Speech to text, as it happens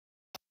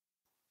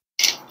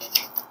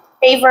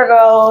Hey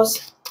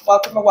Virgos,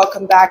 welcome or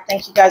welcome back.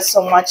 Thank you guys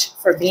so much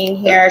for being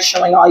here,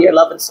 showing all your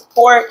love and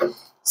support.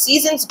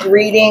 Season's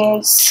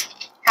greetings.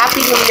 Happy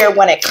New Year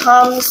when it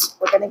comes.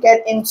 We're going to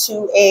get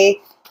into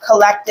a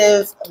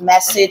collective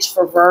message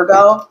for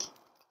Virgo.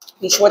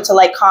 Be sure to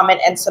like,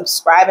 comment, and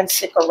subscribe and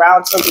stick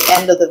around till the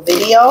end of the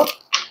video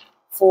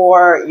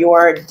for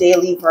your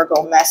daily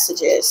Virgo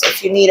messages.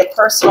 If you need a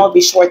personal,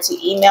 be sure to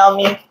email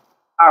me.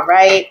 All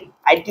right.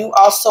 I do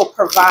also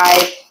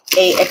provide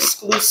a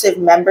exclusive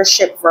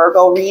membership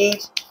Virgo read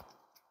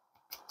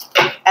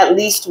at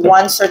least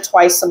once or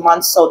twice a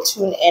month, so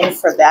tune in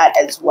for that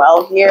as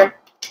well here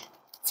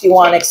if you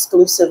want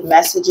exclusive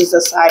messages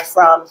aside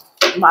from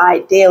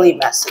my daily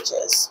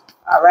messages.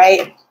 All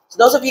right, so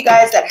those of you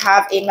guys that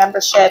have a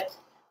membership,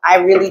 I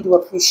really do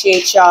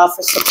appreciate y'all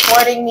for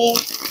supporting me.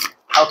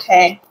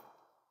 Okay,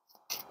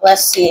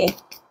 let's see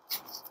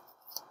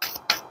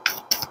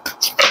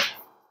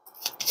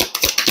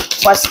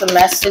what's the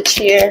message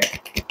here.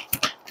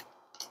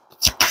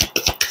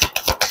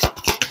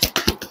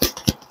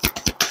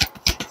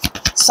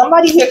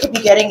 Somebody here could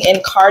be getting in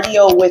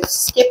cardio with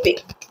skipping,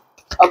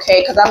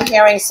 okay? Because I'm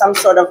hearing some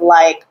sort of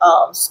like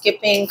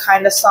skipping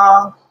kind of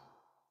song.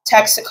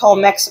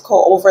 Texaco,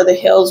 Mexico, over the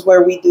hills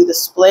where we do the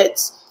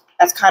splits.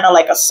 That's kind of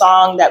like a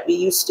song that we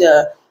used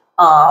to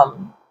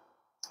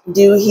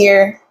do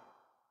here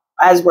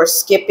as we're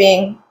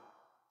skipping.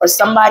 Or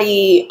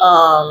somebody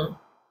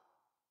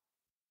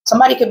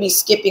could be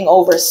skipping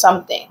over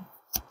something.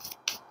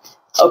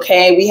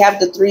 Okay, we have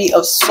the Three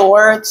of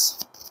Swords.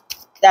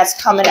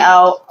 That's coming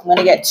out. I'm going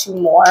to get two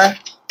more.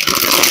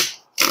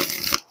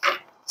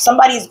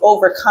 Somebody's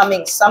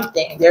overcoming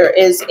something. There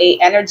is a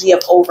energy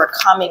of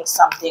overcoming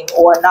something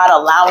or not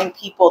allowing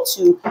people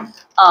to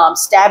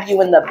stab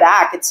you in the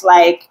back. It's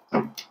like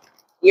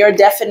you're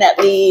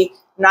definitely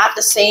not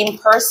the same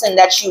person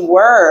that you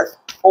were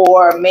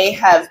or may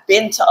have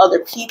been to other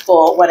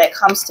people when it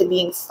comes to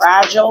being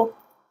fragile.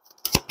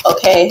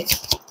 Okay.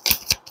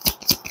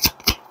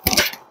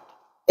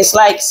 It's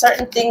like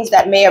certain things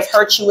that may have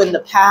hurt you in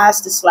the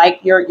past. It's like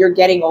you're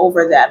getting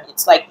over them.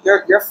 It's like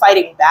you're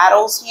fighting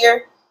battles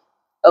here.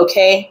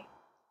 Okay.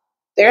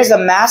 There's a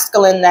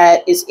masculine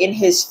that is in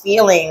his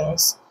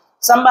feelings.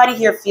 Somebody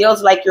here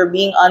feels like you're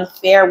being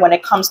unfair when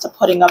it comes to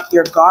putting up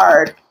your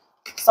guard.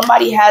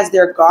 Somebody has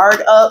their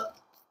guard up.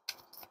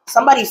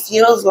 Somebody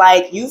feels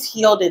like you've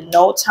healed in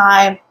no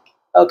time.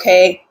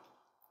 Okay.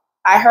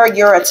 I heard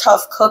you're a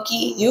tough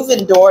cookie. You've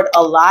endured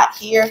a lot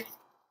here.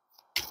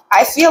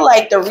 I feel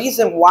like the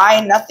reason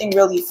why nothing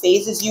really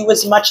phases you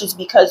as much is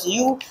because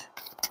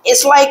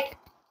it's like,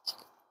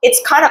 it's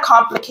kind of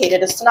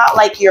complicated. It's not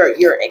like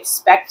you're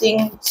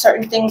expecting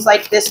certain things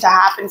like this to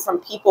happen from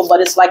people, but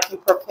it's like you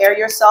prepare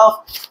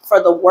yourself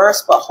for the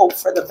worst, but hope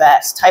for the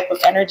best type of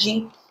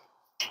energy.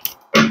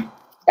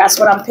 That's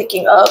what I'm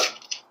picking up.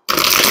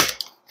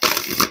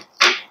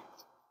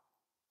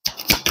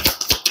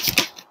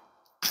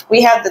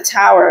 We have the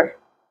Tower.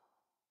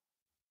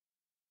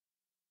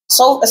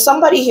 So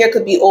somebody here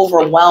could be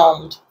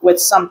overwhelmed with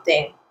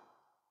something.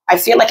 I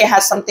feel like it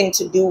has something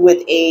to do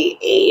with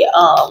a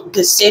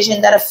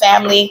decision that a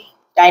family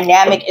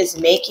dynamic is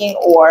making,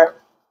 or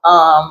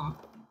a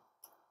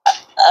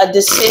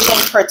decision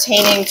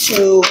pertaining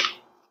to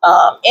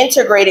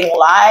integrating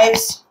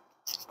lives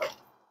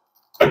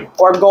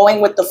or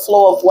going with the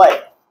flow of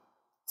what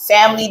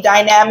family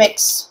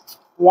dynamics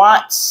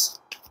wants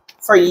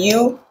for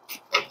you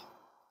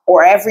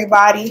or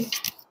everybody.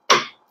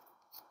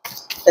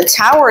 The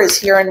Tower is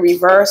here in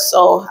reverse,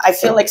 so I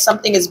feel like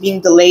something is being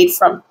delayed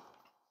from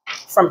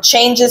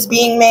changes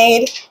being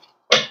made.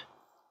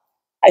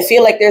 I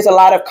feel like there's a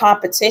lot of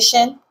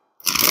competition.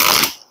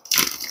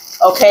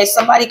 Okay,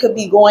 somebody could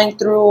be going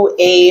through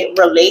a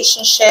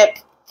relationship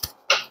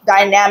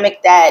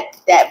dynamic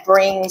that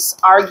brings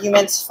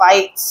arguments,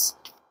 fights.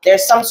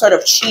 There's some sort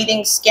of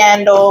cheating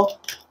scandal,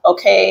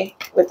 okay,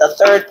 with a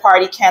third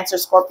party, Cancer,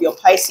 Scorpio,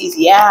 Pisces.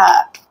 Yeah,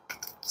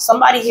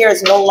 somebody here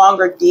is no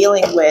longer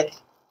dealing with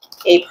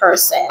a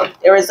person.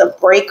 There is a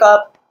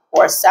breakup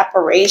or a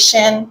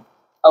separation.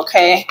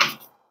 Okay.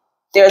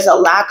 There's a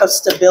lack of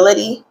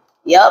stability.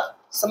 Yep.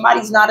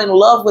 Somebody's not in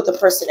love with the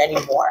person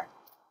anymore.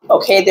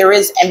 Okay. There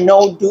is a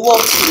no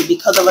duality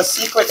because of a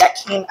secret that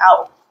came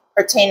out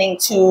pertaining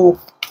to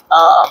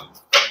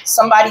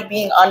somebody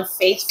being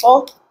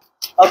unfaithful.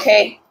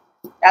 Okay.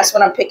 That's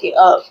what I'm picking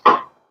up.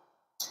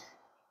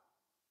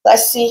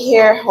 Let's see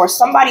here. Or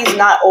somebody's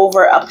not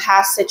over a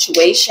past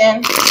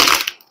situation.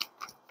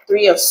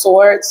 Three of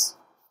Swords.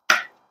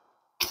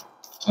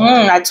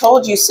 I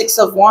told you, Six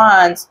of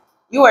Wands.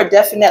 You are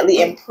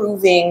definitely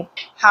improving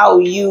how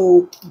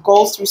you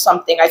go through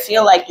something. I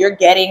feel like you're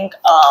getting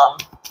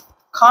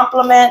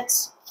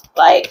compliments,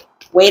 like,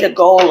 way to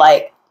go.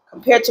 Like,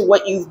 compared to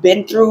what you've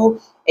been through,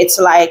 it's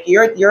like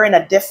you're in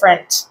a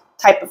different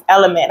type of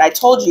element. I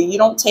told you, you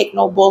don't take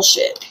no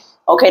bullshit.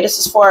 Okay, this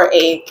is for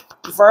a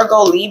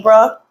Virgo,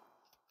 Libra,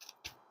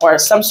 or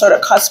some sort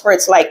of cusper.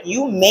 It's like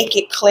you make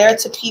it clear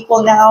to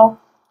people now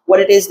what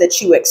it is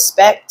that you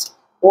expect,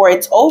 or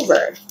it's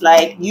over.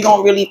 Like, you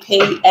don't really pay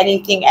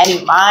anything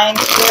any mind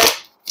here.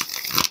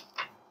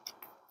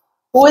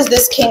 Who is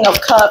this King of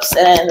Cups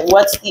and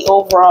what's the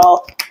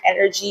overall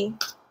energy?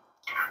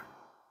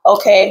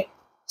 Okay,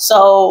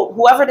 so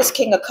whoever this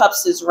King of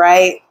Cups is,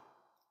 right?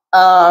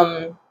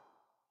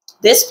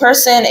 This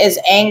person is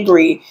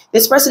angry.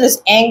 This person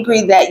is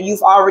angry that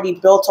you've already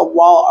built a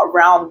wall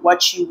around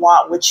what you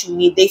want, what you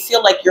need. They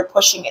feel like you're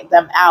pushing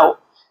them out,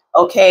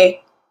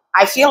 okay?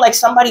 I feel like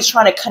somebody's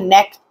trying to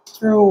connect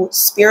through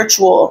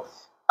spiritual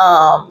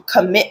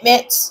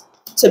commitments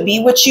to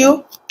be with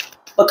you,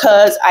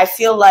 because I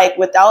feel like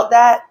without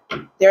that,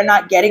 they're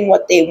not getting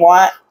what they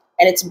want,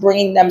 and it's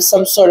bringing them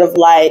some sort of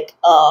like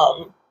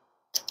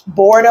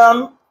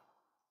boredom.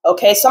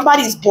 Okay,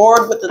 somebody's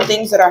bored with the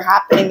things that are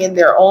happening in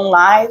their own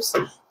lives.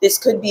 This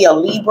could be a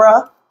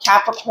Libra,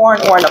 Capricorn,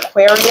 or an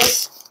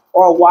Aquarius,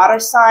 or a water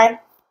sign,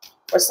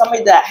 or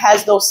somebody that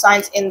has those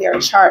signs in their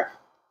chart,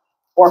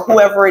 or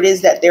whoever it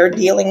is that they're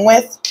dealing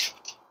with.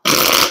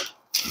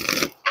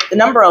 The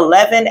number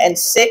 11 and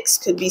 6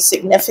 could be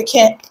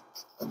significant.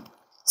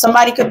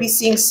 Somebody could be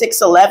seeing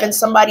 611.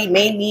 Somebody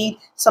may need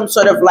some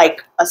sort of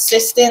like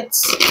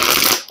assistance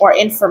or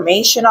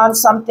information on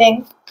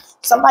something.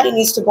 Somebody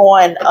needs to go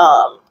and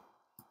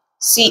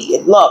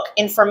look,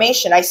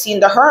 information. I seen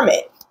the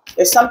Hermit.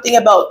 There's something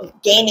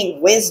about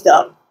gaining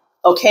wisdom.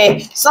 Okay,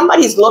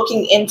 somebody's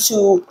looking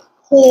into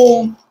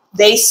whom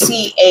they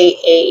see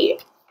a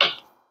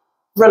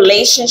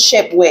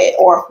relationship with,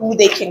 or who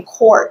they can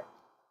court.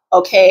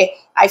 Okay,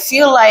 I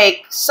feel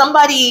like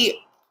somebody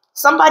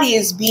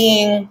is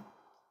being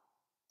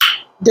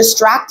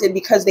distracted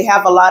because they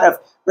have a lot of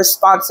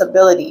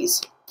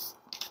responsibilities.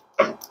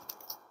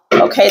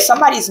 Okay,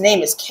 somebody's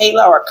name is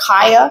Kayla or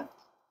Kaya.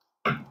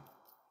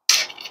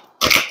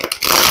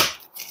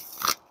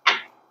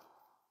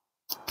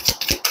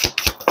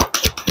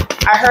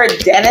 I heard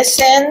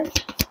Dennison.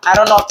 I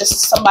don't know if this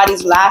is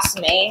somebody's last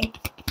name,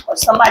 or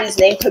somebody's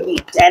name could be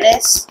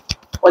Dennis,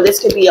 or this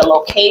could be a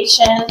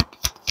location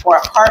or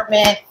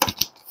apartment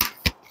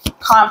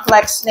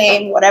complex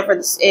name, whatever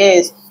this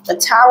is. The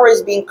Tower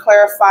is being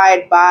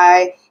clarified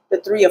by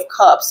the Three of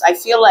Cups. I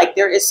feel like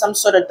there is some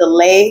sort of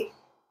delay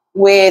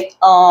with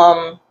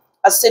a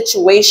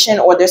situation,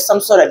 or there's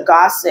some sort of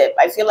gossip.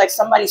 I feel like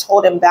somebody's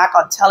holding back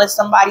on telling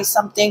somebody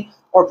something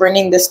or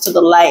bringing this to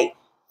the light.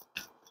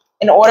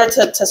 In order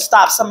to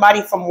stop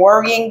somebody from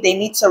worrying, they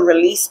need to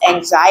release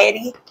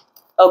anxiety,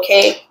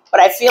 okay?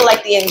 But I feel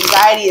like the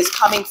anxiety is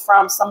coming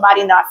from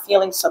somebody not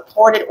feeling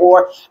supported,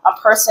 or a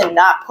person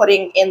not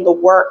putting in the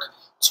work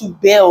to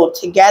build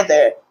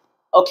together,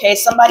 okay?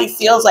 Somebody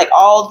feels like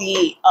all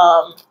the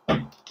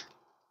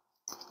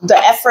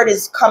effort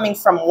is coming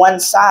from one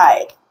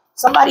side.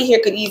 Somebody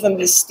here could even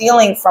be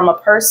stealing from a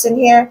person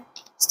here,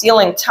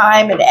 stealing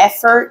time and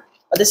effort,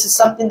 but this is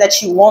something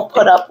that you won't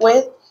put up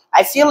with.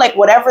 I feel like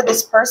whatever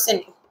this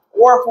person,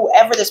 or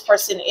whoever this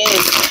person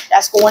is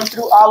that's going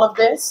through all of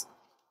this,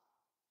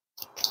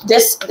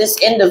 this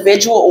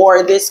individual,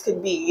 or this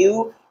could be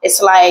you,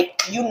 it's like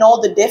you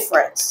know the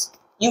difference.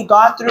 You've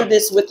gone through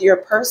this with your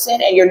person,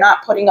 and you're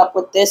not putting up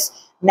with this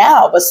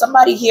now. But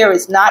somebody here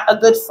is not a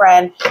good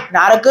friend,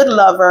 not a good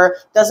lover,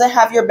 doesn't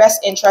have your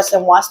best interest,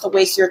 and wants to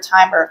waste your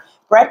time or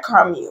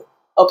breadcrumb you,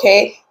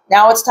 okay?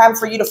 Now it's time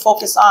for you to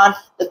focus on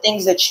the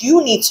things that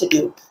you need to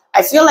do.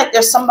 I feel like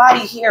there's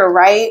somebody here,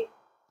 right,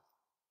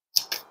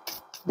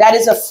 that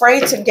is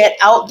afraid to get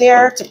out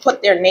there, to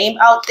put their name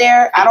out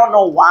there. I don't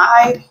know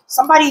why.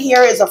 Somebody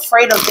here is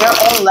afraid of their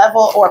own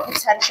level or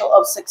potential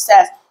of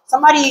success.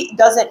 Somebody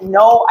doesn't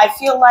know. I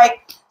feel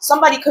like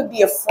somebody could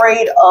be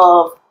afraid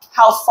of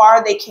how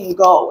far they can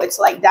go. It's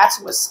like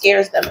that's what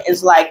scares them.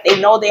 Is like they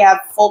know they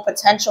have full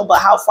potential, but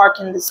how far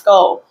can this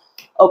go?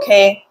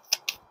 Okay.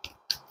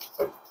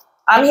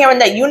 I'm hearing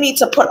that you need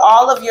to put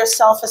all of your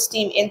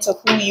self-esteem into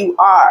who you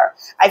are.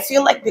 I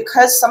feel like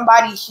because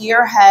somebody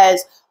here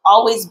has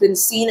always been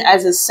seen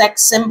as a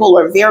sex symbol,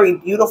 or very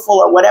beautiful,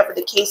 or whatever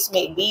the case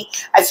may be,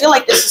 I feel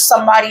like this is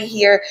somebody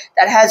here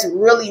that has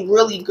really,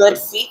 really good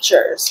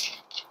features.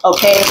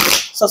 Okay,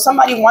 so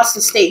somebody wants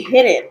to stay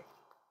hidden.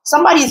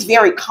 Somebody is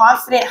very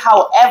confident.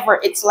 However,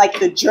 it's like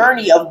the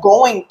journey of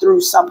going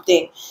through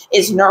something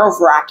is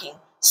nerve-wracking.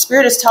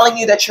 Spirit is telling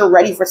you that you're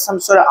ready for some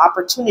sort of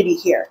opportunity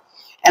here.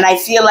 And I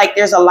feel like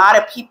there's a lot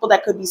of people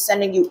that could be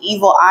sending you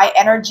evil eye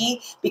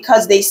energy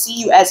because they see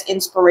you as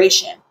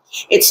inspiration.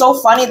 It's so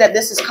funny that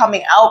this is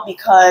coming out,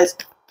 because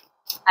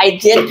I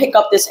did pick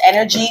up this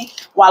energy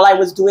while I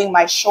was doing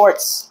my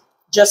shorts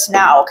just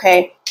now,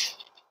 okay?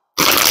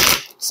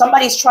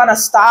 Somebody's trying to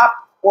stop,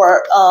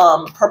 or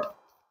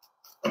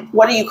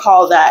what do you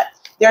call that?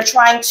 They're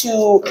trying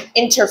to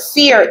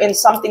interfere in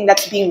something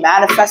that's being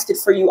manifested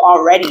for you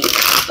already.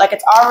 Like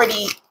it's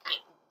already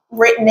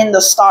written in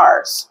the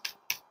stars.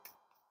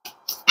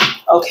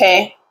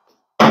 Okay,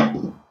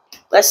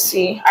 let's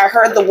see. I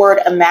heard the word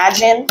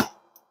imagine,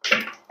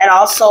 and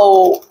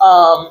also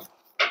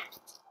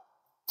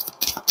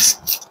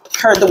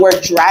heard the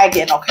word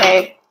dragon.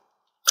 Okay,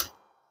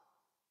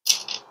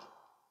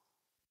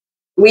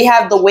 we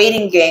have the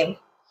waiting game.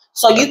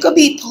 So you could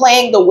be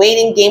playing the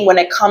waiting game when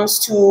it comes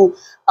to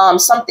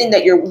something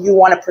that you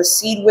want to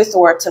proceed with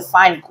or to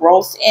find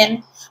growth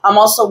in. I'm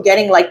also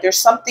getting like there's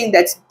something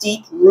that's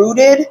deep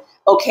rooted.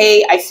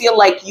 Okay, I feel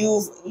like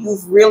you've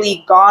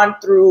really gone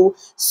through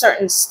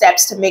certain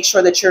steps to make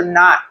sure that you're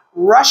not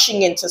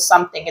rushing into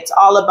something. It's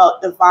all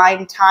about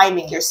divine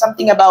timing. There's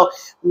something about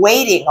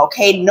waiting,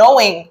 okay,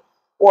 knowing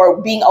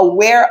or being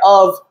aware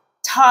of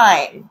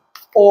time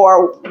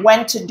or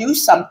when to do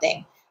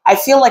something. I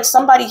feel like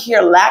somebody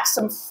here lacks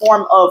some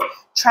form of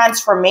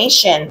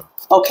transformation,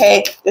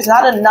 okay? There's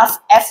not enough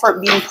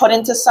effort being put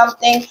into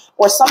something,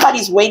 or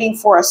somebody's waiting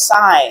for a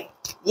sign.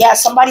 Yeah,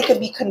 somebody could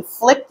be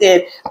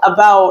conflicted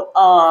about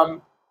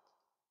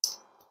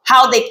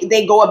how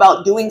they go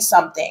about doing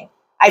something.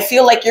 I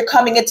feel like you're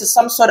coming into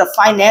some sort of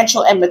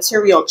financial and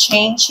material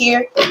change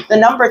here. The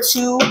number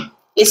 2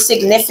 is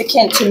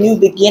significant to new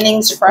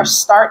beginnings, fresh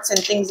starts, and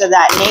things of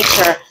that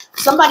nature.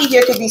 Somebody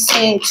here could be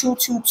seeing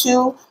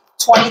 222,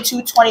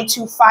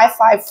 2222,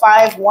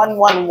 555,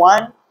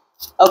 111,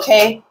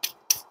 okay?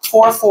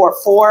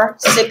 444,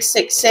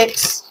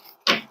 666.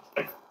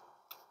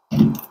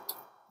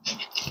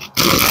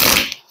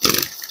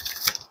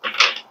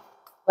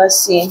 Let's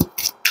see.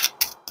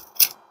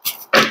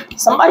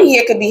 Somebody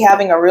here could be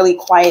having a really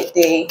quiet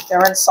day.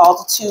 They're in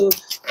solitude,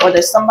 or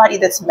there's somebody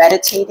that's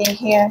meditating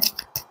here.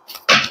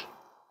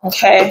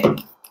 Okay.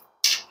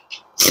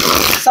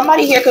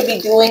 Somebody here could be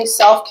doing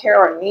self-care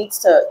or needs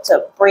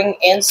to bring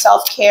in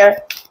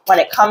self-care when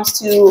it comes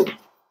to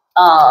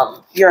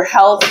your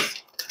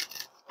health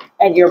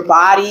and your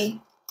body,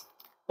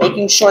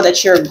 making sure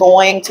that you're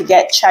going to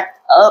get checked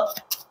up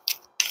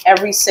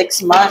every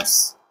 6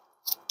 months.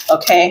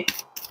 Okay.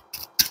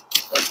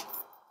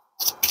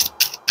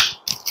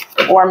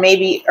 Or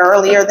maybe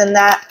earlier than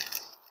that,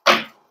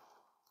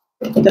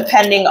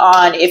 depending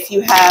on if you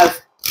have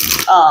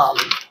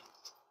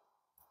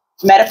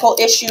medical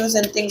issues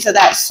and things of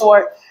that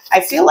sort. I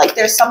feel like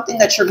there's something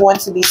that you're going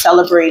to be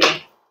celebrating,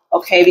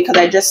 okay? Because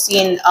I just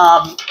seen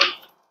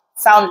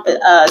found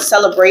a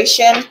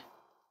celebration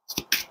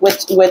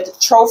with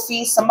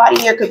trophies. Somebody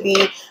here could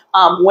be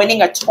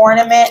winning a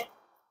tournament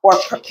or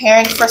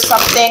preparing for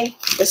something.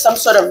 There's some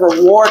sort of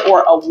reward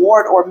or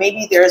award, or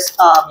maybe there's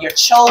your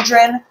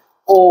children,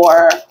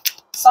 or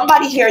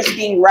somebody here is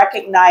being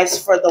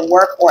recognized for the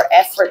work or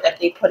effort that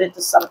they put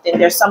into something.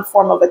 There's some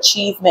form of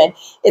achievement.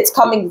 It's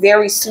coming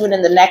very soon,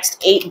 in the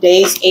next 8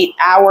 days, 8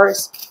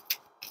 hours,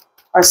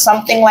 or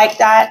something like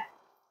that.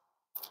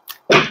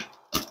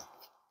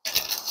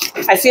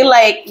 I feel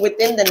like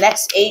within the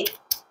next 8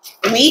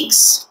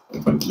 weeks,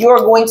 you're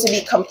going to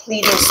be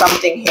completing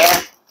something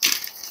here.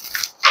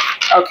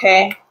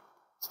 Okay?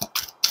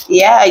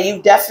 Yeah,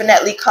 you've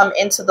definitely come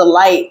into the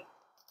light.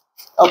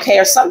 Okay,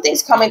 or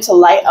something's coming to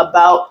light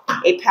about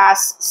a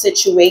past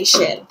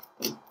situation.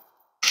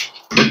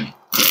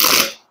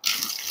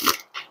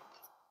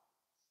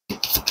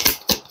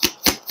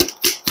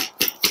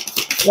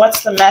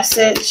 What's the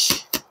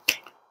message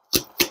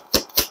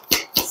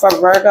for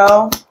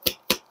Virgo?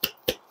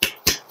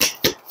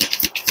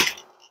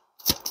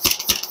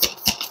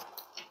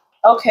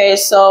 Okay,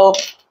 so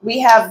we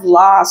have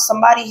lost.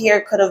 Somebody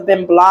here could have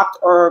been blocked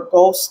or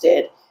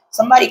ghosted.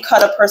 Somebody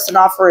cut a person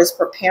off or is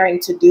preparing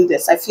to do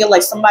this. I feel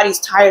like somebody's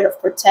tired of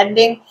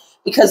pretending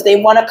because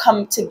they want to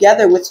come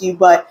together with you,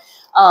 but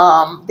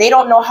they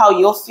don't know how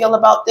you'll feel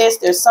about this.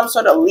 There's some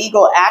sort of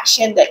legal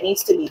action that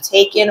needs to be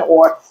taken,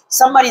 or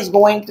somebody's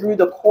going through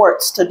the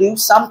courts to do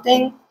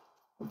something,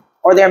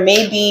 or there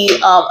may be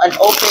an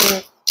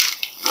open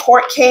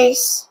court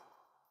case,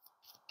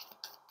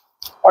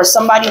 or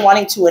somebody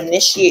wanting to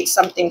initiate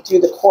something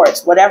through the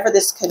courts, whatever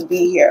this could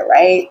be here,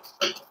 right?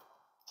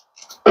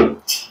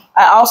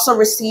 I also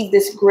received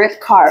this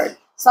grip card.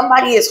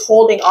 Somebody is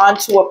holding on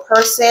to a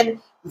person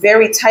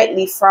very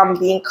tightly from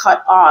being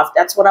cut off.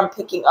 That's what I'm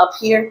picking up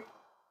here.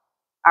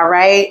 All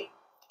right.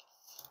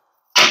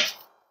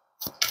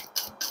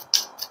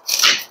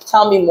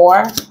 Tell me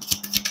more.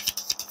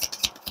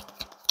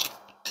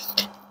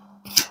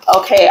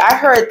 Okay, I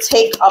heard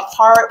take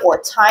apart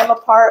or time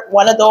apart,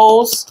 one of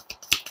those.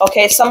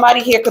 Okay,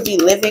 somebody here could be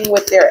living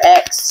with their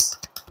ex.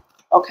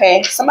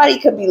 Okay, somebody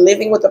could be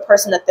living with a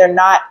person that they're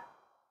not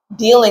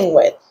dealing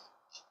with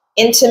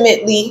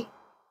intimately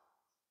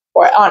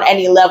or on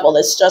any level.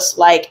 It's just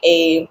like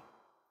a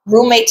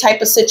roommate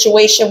type of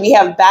situation. We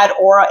have bad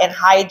aura and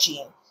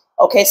hygiene.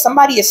 Okay,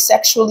 somebody is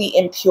sexually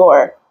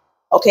impure.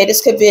 Okay,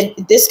 this could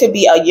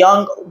be a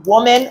young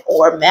woman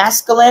or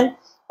masculine.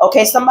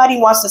 Okay, somebody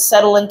wants to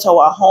settle into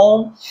a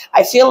home.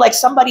 I feel like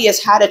somebody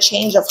has had a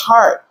change of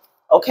heart.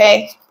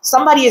 Okay,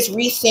 somebody is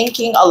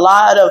rethinking a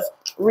lot of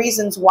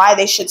reasons why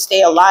they should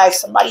stay alive.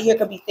 Somebody here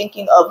could be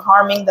thinking of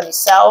harming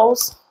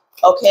themselves.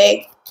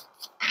 Okay,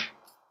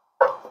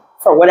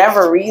 for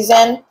whatever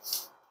reason.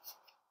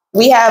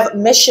 We have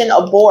mission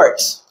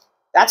abort.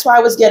 That's why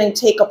I was getting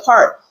take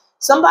apart.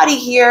 Somebody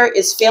here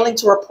is failing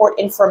to report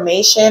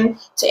information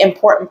to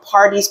important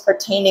parties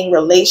pertaining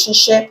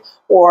relationship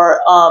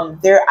or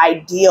their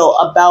ideal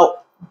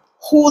about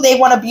who they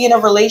want to be in a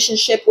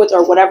relationship with,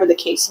 or whatever the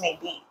case may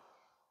be.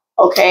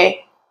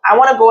 Okay, I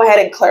want to go ahead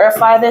and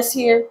clarify this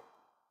here.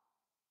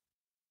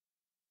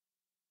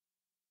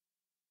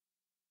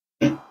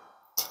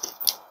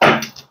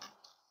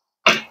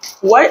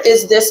 What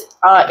is this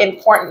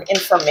important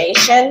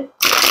information?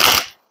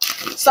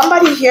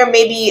 Somebody here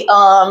may be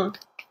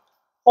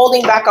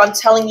holding back on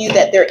telling you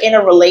that they're in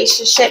a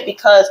relationship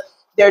because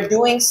they're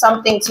doing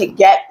something to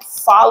get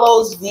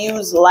follows,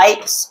 views,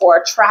 likes, or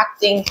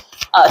attracting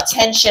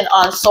attention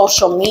on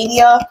social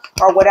media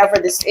or whatever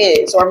this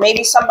is. Or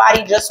maybe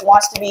somebody just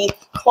wants to be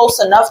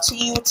close enough to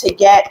you to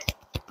get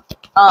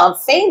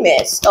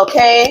famous,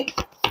 okay?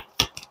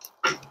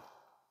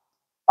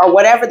 Or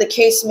whatever the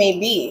case may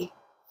be.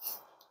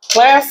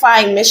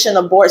 Clarifying mission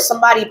abort.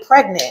 Somebody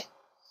pregnant.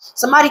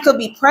 Somebody could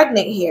be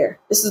pregnant here.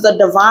 This is the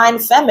divine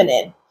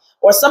feminine.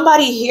 Or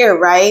somebody here,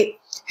 right,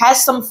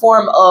 has some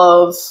form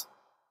of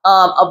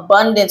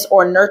abundance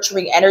or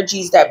nurturing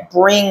energies that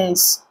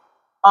brings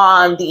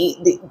on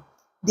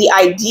the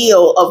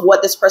ideal of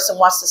what this person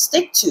wants to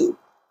stick to.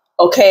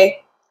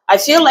 Okay, I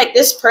feel like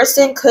this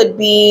person could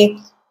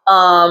be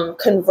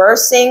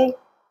conversing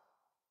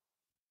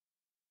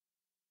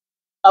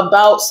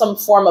about some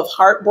form of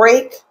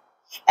heartbreak.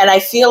 And I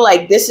feel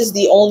like this is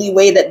the only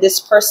way that this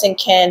person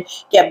can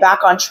get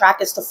back on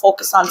track, is to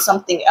focus on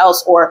something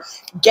else or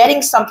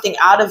getting something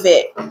out of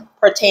it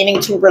pertaining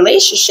to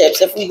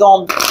relationships. If we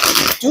gonna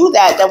do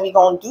that, then we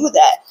gonna do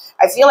that.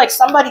 I feel like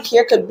somebody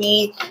here could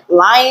be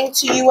lying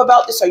to you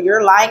about this, or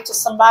you're lying to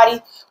somebody,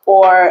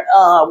 or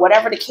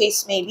whatever the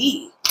case may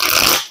be.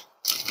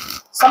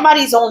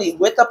 Somebody's only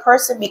with a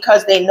person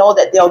because they know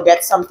that they'll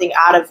get something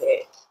out of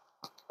it.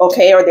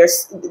 Okay, or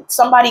there's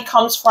somebody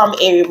comes from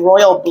a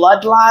royal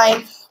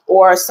bloodline,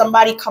 or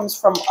somebody comes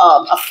from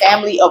a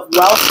family of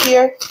wealth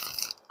here.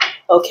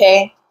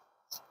 Okay,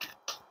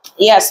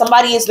 yeah,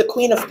 somebody is the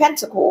Queen of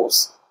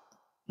Pentacles.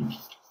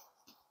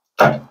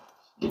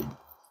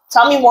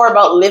 Tell me more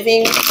about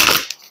living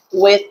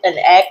with an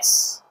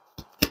ex.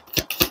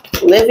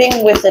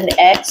 Living with an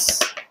ex.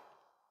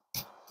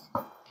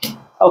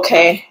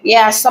 Okay,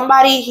 yeah,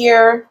 somebody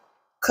here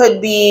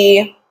could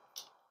be,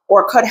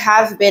 or could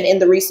have been in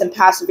the recent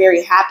past,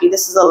 very happy.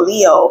 This is a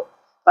Leo,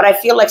 but I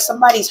feel like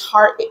somebody's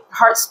heart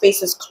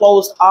space is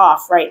closed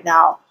off right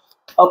now.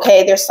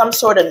 Okay, there's some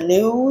sort of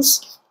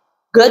news,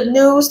 good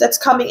news that's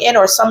coming in,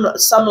 or some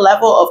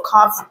level of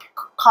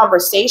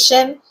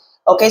conversation.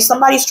 Okay,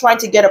 somebody's trying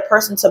to get a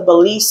person to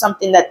believe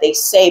something that they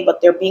say,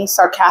 but they're being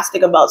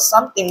sarcastic about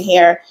something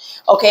here.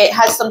 Okay, it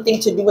has something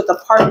to do with a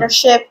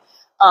partnership,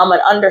 an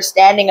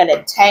understanding, an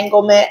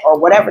entanglement, or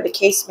whatever the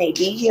case may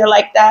be here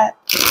like that.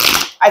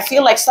 I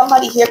feel like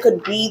somebody here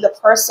could be the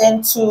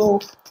person to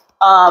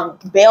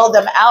bail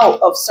them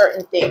out of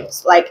certain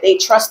things. Like they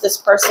trust this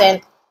person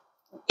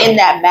in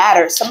that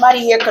matter. Somebody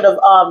here could have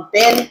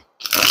been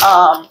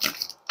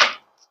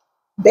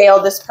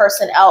bailed this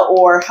person out,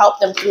 or helped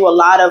them through a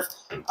lot of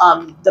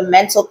the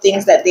mental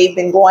things that they've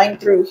been going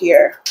through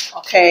here.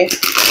 Okay,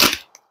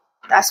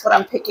 that's what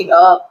I'm picking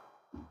up.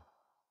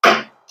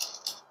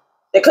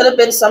 There could have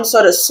been some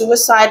sort of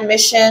suicide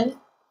mission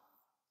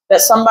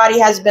that somebody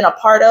has been a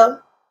part of.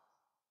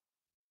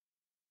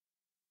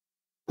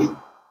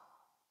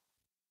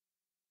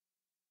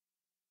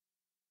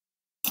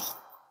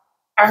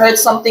 I heard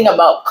something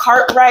about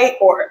Cartwright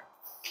or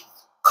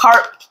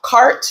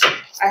cart.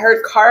 I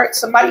heard cart.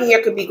 Somebody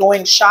here could be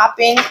going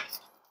shopping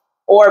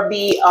or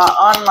be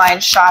online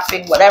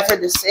shopping, whatever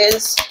this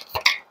is.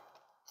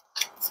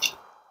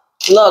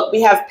 Look,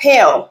 we have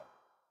pail,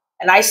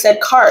 and I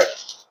said cart.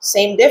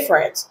 Same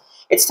difference.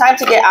 It's time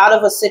to get out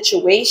of a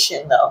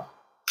situation, though.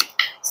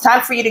 It's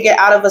time for you to get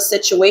out of a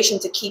situation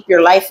to keep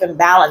your life in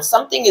balance.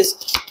 Something is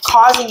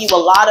causing you a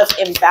lot of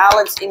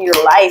imbalance in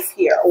your life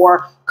here,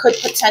 or could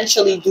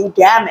potentially do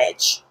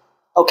damage.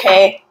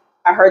 Okay,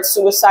 I heard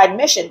suicide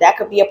mission. That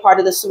could be a part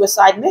of the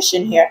suicide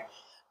mission here.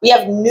 We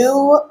have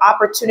new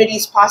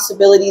opportunities,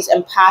 possibilities,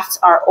 and paths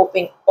are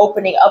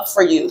opening up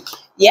for you.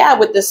 Yeah,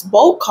 with this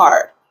boat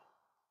card.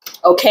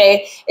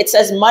 Okay, it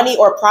says money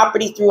or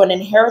property through an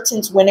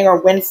inheritance, winning,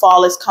 or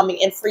windfall is coming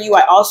in for you.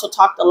 I also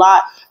talked a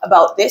lot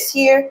about this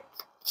here.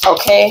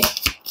 Okay.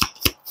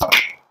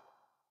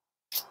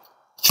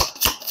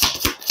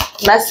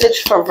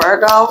 Message for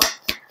Virgo.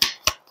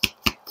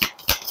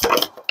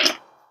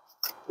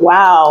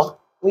 Wow,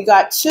 we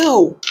got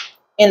 2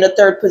 in the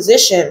 3rd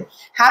position.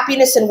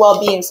 Happiness and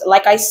well-being.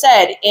 Like I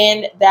said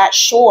in that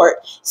short,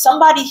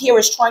 somebody here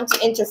is trying to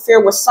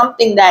interfere with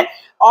something that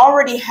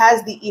already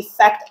has the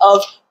effect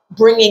of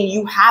bringing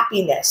you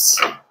happiness.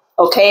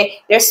 Okay,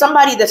 there's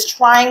somebody that's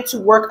trying to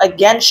work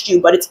against you,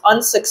 but it's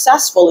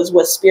unsuccessful, is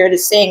what Spirit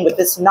is saying with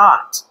this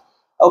knot.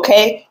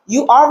 Okay,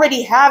 you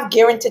already have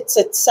guaranteed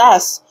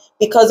success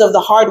because of the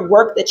hard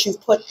work that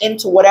you've put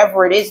into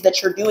whatever it is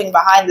that you're doing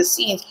behind the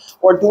scenes,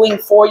 or doing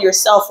for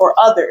yourself or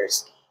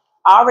others.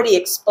 I already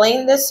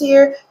explained this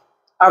here.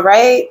 All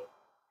right,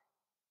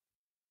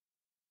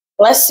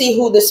 let's see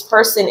who this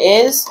person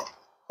is.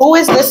 Who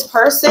is this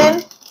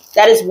person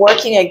that is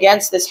working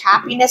against this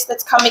happiness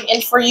that's coming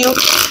in for you?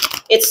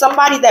 It's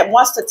somebody that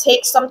wants to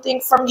take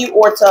something from you,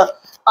 or to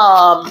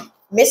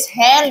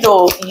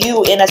mishandle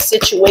you in a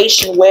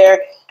situation where,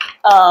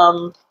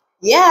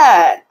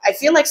 yeah, I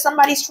feel like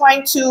somebody's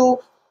trying to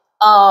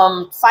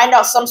find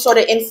out some sort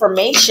of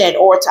information,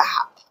 or to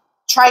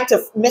trying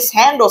to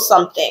mishandle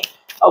something.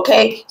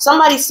 Okay,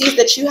 somebody sees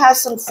that you have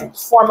some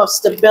form of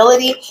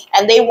stability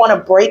and they want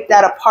to break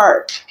that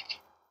apart.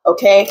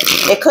 Okay,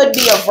 it could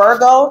be a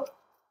Virgo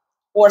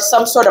or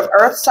some sort of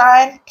earth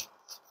sign,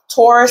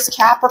 Taurus,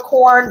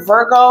 Capricorn,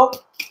 Virgo.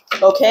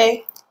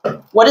 Okay,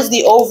 what is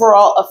the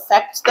overall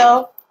effect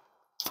though?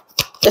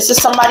 This is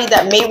somebody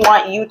that may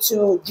want you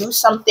to do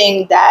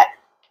something that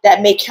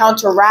may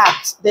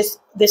counteract this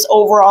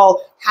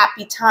overall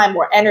happy time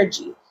or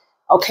energy.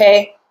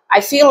 Okay, I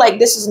feel like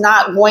this is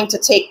not going to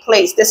take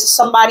place. This is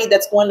somebody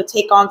that's going to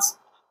take on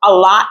a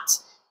lot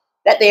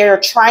that they are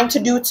trying to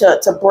do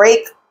to break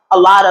a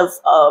lot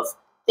of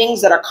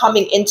things that are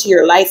coming into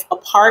your life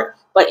apart,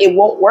 but it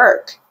won't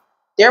work.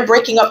 They're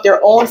breaking up their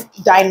own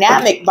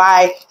dynamic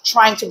by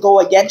trying to go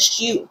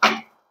against you.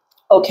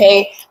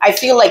 Okay, I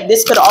feel like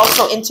this could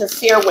also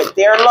interfere with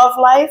their love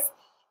life.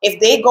 If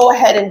they go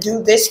ahead and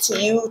do this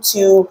to you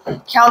to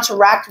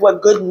counteract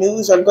what good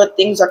news or good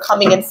things are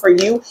coming in for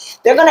you,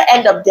 they're going to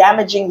end up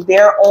damaging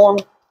their own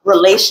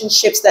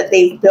relationships that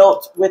they've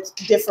built with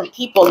different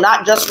people,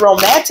 not just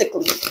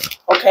romantically.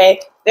 Okay,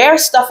 their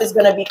stuff is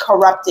going to be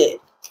corrupted.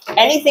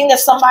 Anything that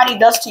somebody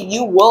does to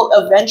you will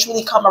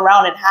eventually come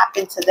around and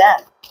happen to them.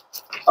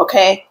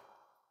 Okay,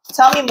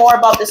 tell me more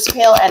about this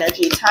pale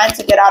energy. Time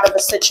to get out of a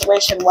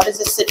situation. What is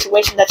this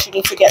situation that you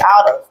need to get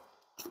out of?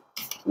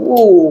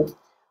 Ooh,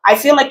 I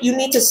feel like you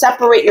need to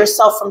separate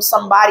yourself from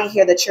somebody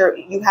here that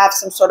you have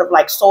some sort of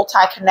like soul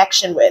tie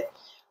connection with.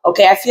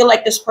 Okay, I feel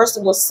like this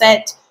person was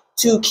sent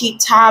to keep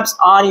tabs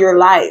on your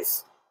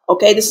life.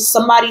 Okay, this is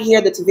somebody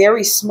here that's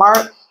very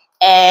smart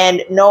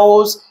and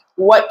knows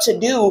what to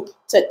do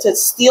to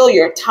steal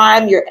your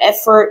time, your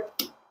effort,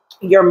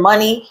 your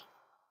money.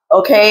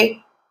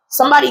 Okay,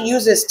 somebody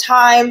uses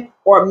time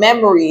or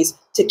memories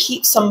to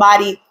keep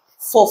somebody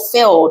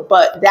fulfilled,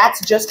 but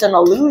that's just an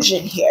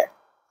illusion here.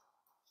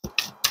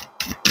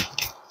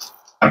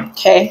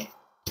 Okay.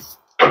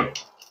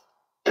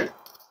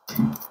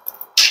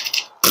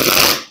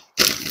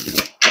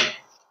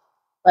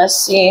 Let's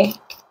see.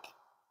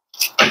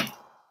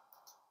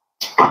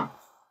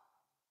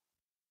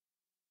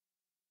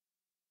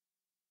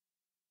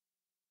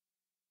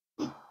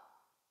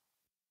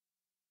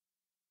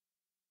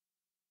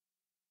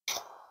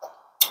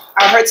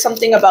 I heard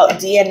something about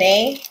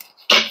DNA.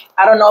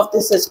 I don't know if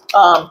this is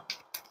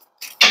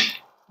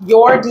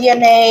your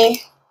DNA,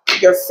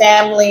 your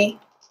family,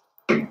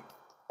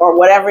 or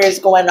whatever is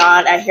going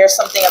on. I hear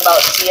something about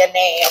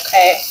DNA,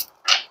 okay?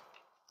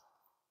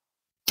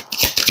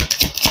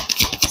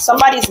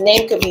 Somebody's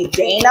name could be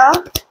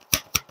Dana.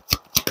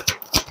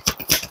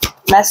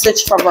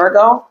 Message for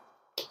Virgo.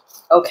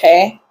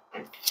 Okay.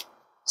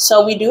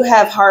 So we do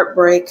have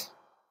heartbreak.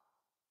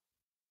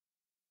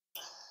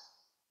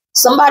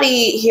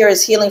 Somebody here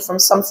is healing from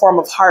some form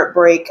of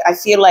heartbreak. I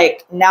feel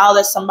like now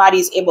that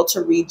somebody's able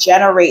to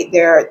regenerate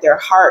their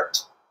heart,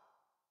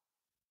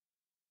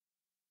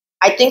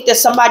 I think that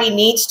somebody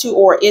needs to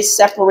or is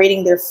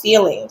separating their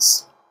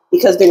feelings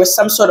because there was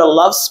some sort of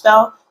love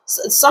spell.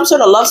 Some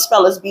sort of love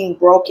spell is being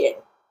broken.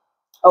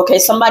 Okay,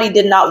 somebody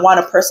did not want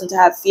a person to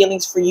have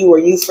feelings for you or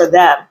you for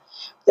them.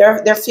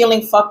 They're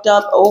feeling fucked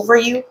up over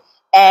you,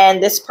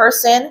 and this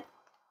person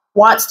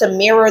wants to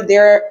mirror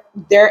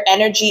their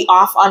energy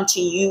off onto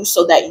you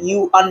so that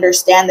you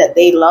understand that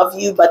they love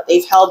you, but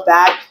they've held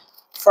back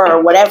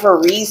for whatever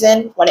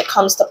reason when it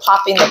comes to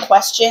popping the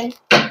question.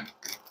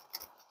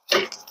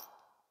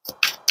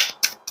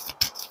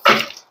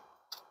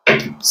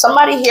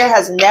 Somebody here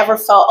has never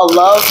felt a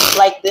love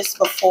like this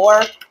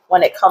before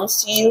when it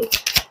comes to you,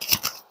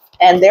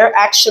 and they're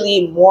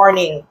actually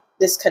mourning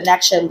this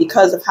connection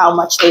because of how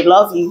much they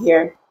love you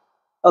here.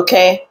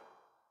 Okay,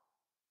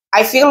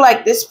 I feel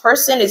like this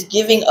person is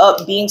giving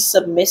up being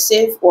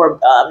submissive or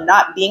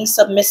not being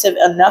submissive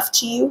enough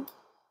to you.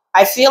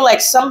 I feel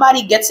like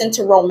somebody gets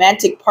into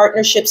romantic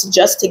partnerships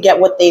just to get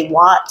what they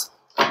want,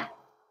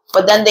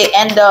 but then they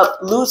end up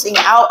losing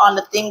out on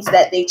the things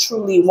that they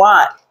truly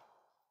want.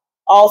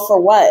 All for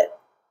what?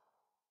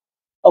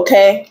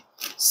 Okay,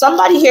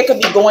 somebody here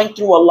could be going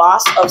through a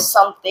loss of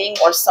something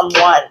or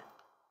someone,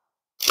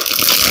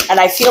 and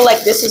I feel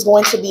like this is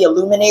going to be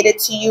illuminated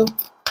to you.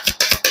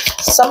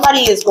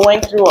 Somebody is going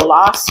through a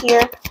loss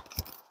here,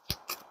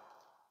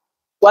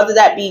 whether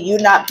that be you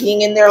not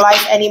being in their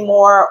life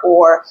anymore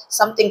or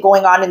something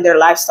going on in their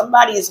life.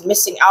 Somebody is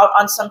missing out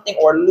on something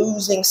or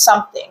losing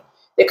something.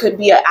 There could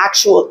be an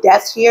actual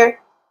death here.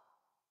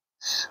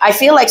 I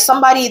feel like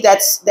somebody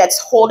that's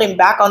holding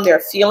back on their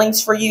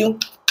feelings for you,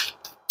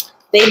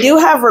 they do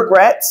have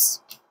regrets.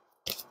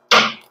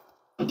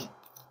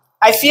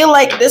 I feel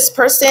like this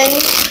person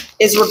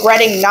is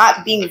regretting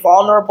not being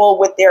vulnerable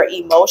with their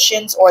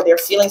emotions or their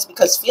feelings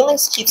because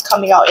feelings keeps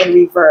coming out in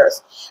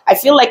reverse. I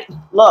feel like,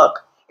 look,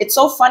 it's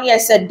so funny I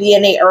said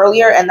DNA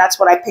earlier, and that's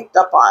what I picked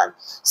up on.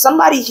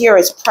 Somebody here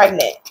is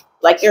pregnant.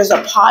 Like there's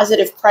a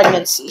positive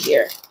pregnancy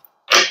here.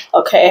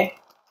 Okay?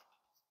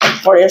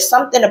 Or there's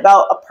something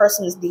about a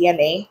person's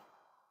DNA.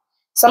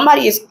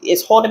 Somebody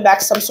is holding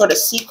back some sort of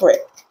secret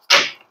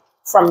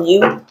from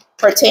you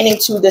pertaining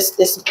to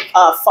this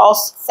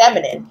false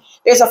feminine.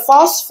 There's a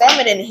false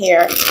feminine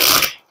here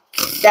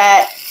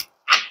that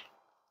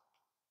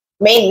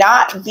may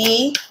not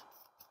be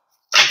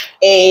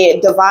a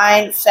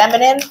divine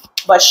feminine,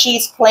 but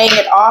she's playing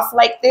it off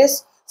like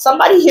this.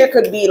 Somebody here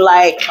could be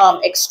like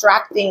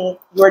extracting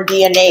your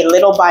DNA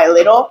little by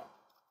little.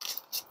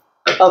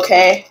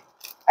 Okay.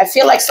 I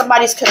feel like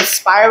somebody's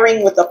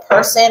conspiring with a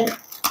person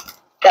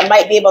that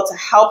might be able to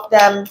help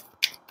them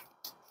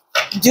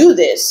do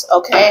this.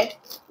 Okay.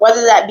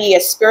 Whether that be a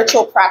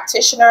spiritual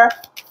practitioner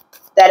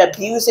that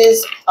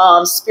abuses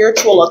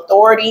spiritual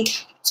authority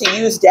to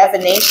use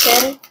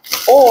divination,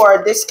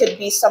 or this could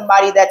be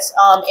somebody that's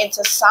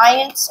into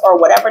science or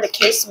whatever the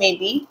case may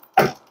be.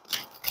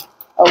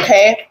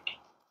 Okay.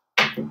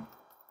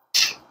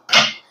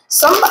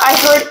 I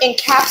heard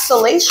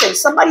encapsulation.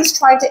 Somebody's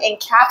trying to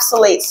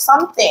encapsulate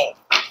something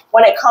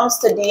when it comes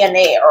to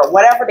DNA or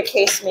whatever the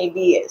case may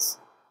be is.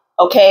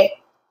 Okay.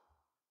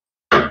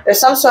 There's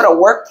some sort of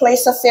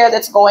workplace affair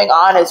that's going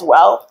on as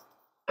well.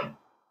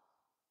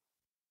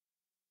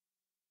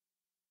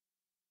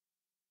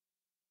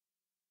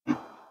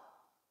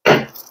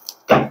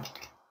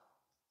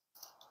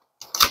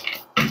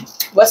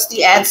 What's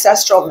the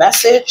ancestral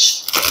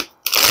message?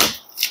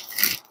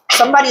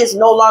 Somebody is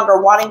no longer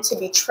wanting to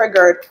be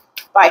triggered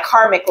by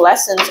karmic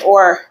lessons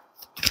or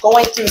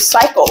going through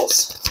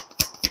cycles.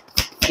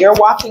 You're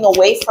walking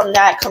away from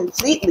that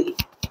completely.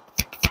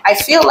 I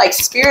feel like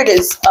Spirit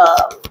is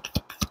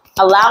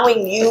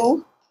allowing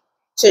you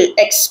to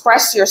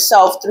express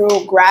yourself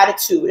through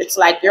gratitude. It's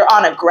like you're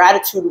on a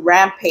gratitude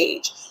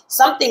rampage.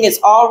 Something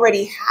is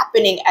already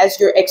happening as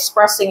you're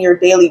expressing your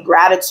daily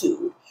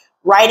gratitude,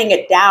 writing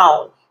it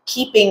down,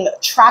 keeping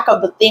track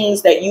of the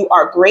things that you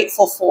are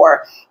grateful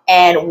for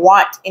and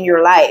want in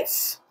your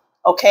life.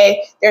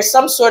 Okay. There's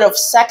some sort of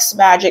sex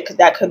magic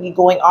that could be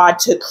going on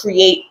to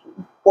create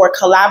or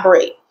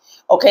collaborate.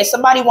 Okay.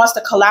 Somebody wants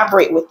to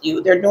collaborate with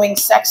you. They're doing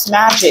sex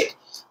magic.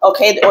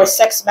 Okay. Or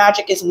sex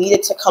magic is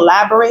needed to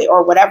collaborate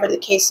or whatever the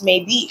case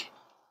may be.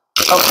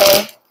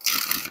 Okay.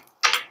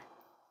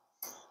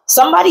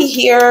 Somebody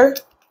here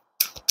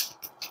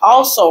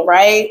also,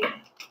 right,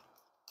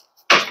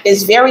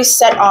 is very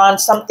set on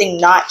something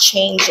not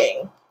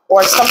changing,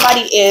 or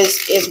somebody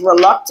is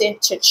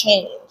reluctant to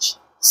change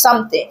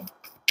something.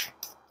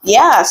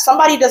 Yeah,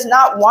 somebody does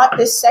not want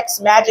this sex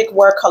magic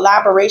where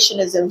collaboration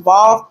is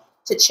involved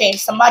to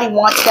change. Somebody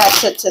wants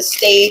that to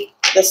stay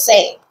the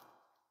same.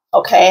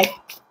 Okay.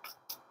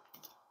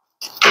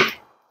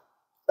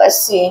 Let's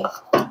see.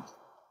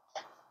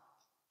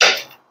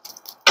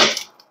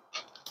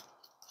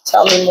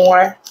 Tell me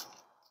more.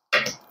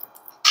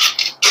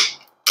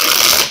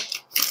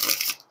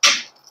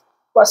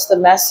 What's the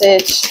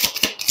message?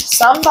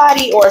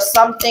 Somebody or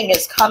something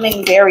is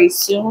coming very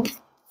soon.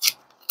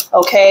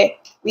 Okay.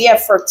 We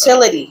have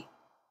fertility.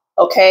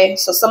 Okay.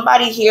 So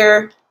somebody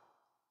here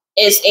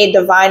is a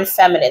divine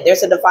feminine.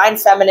 There's a divine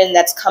feminine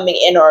that's coming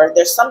in, or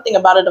there's something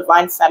about a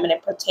divine feminine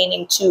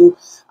pertaining to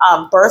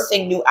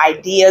birthing new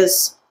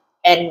ideas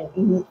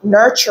and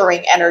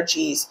nurturing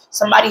energies.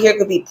 Somebody here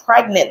could be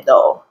pregnant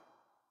though.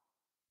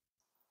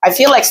 I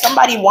feel like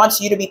somebody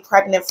wants you to be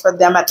pregnant for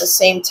them at the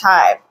same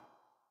time.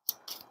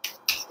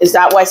 Is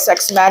that why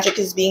sex magic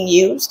is being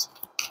used?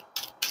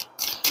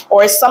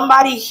 Or is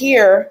somebody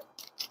here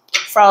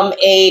from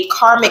a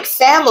karmic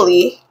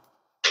family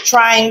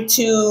trying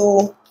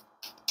to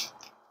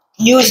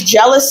use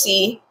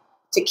jealousy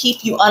to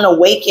keep you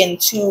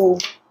unawakened to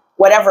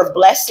whatever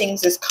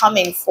blessings is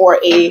coming for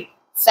a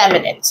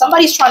feminine?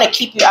 Somebody's trying to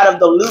keep you out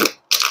of the loop,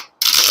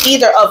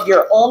 either of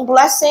your own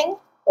blessing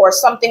or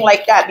something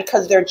like that,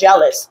 because they're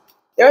jealous.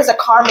 There is a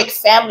karmic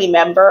family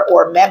member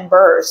or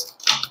members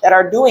that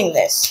are doing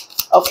this.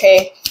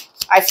 Okay,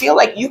 I feel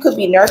like you could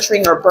be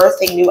nurturing or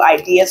birthing new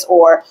ideas,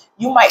 or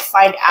you might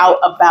find out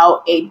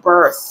about a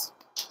birth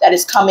that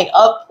is coming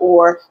up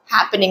or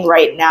happening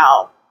right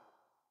now.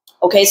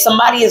 Okay,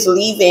 somebody is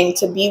leaving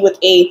to be with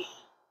a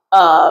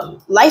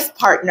life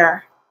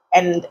partner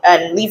and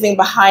leaving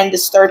behind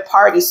this third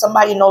party.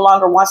 Somebody no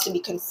longer wants to be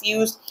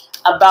confused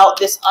about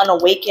this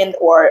unawakened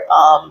or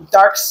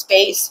dark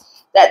space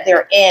that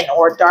they're in,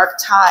 or dark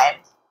time.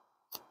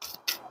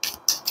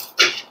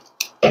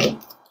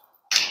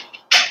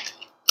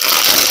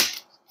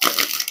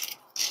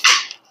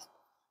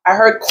 I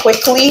heard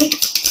quickly.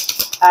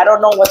 I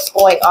don't know what's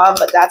going on,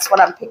 but that's what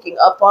I'm picking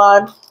up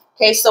on.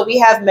 Okay, so we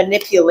have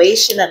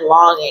manipulation and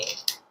longing.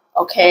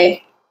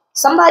 Okay,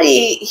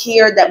 somebody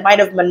here that might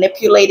have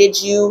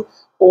manipulated you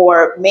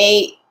or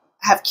may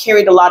have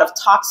carried a lot of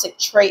toxic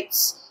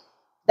traits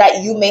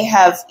that you may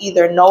have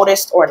either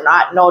noticed or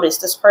not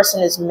noticed. This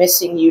person is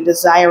missing you,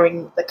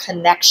 desiring the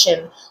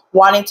connection,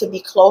 wanting to be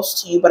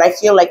close to you, but I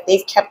feel like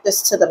they've kept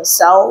this to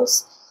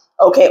themselves.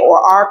 Okay,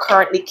 or are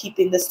currently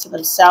keeping this to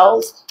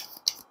themselves.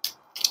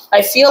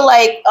 I feel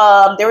like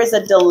there is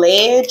a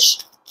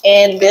delayage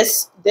in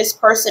this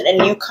person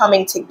and you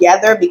coming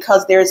together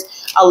because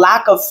there's a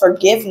lack of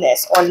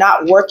forgiveness or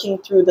not working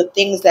through the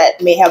things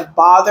that may have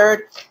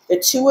bothered the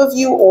two of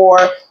you, or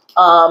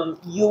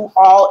you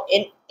all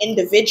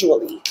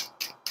individually.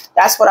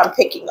 That's what I'm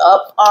picking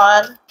up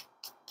on.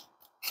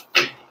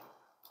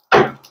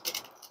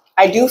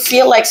 I do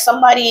feel like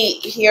somebody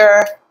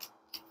here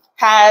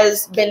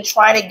has been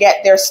trying to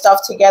get their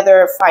stuff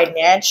together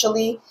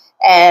financially,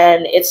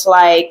 and it's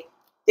like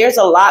there's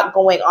a lot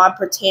going on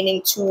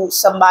pertaining to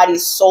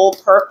somebody's sole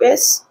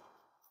purpose.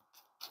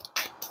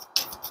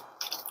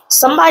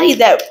 Somebody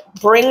that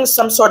brings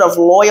some sort of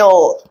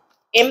loyal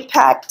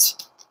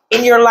impact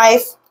in your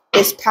life,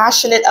 is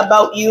passionate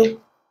about you,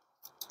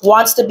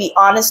 wants to be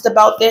honest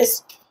about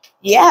this.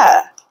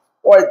 Yeah.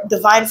 Or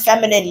divine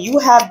feminine, you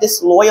have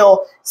this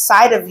loyal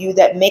side of you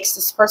that makes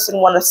this person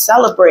want to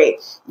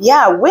celebrate.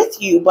 Yeah,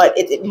 with you, but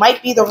it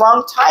might be the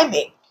wrong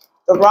timing.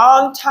 The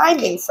wrong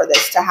timing for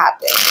this to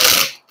happen.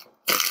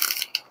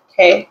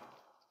 Okay.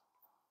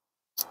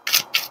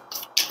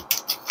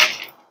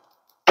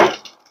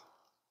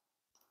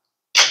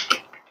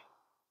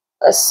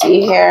 Let's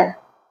see here.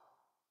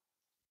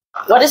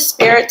 What is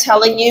Spirit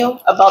telling you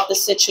about the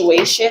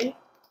situation?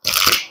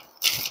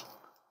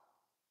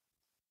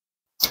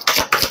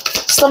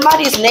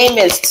 Somebody's name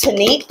is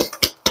Tanique,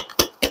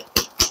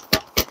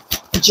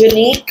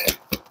 Janique,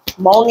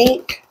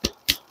 Monique.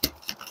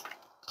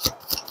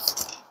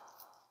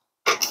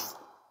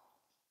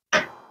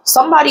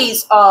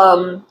 Somebody's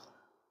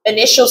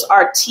initials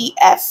are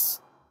TF.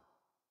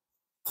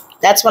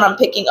 That's what I'm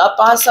picking up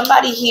on.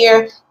 Somebody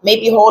here may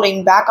be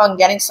holding back on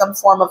getting some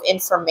form of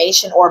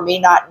information or may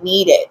not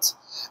need it.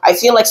 I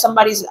feel like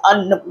somebody's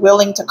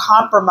unwilling to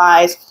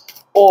compromise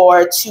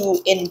or to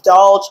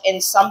indulge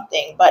in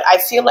something, but I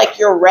feel like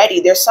you're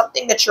ready. There's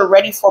something that you're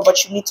ready for,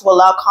 but you need to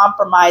allow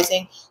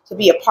compromising to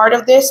be a part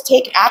of this.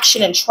 Take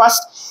action and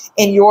trust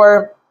in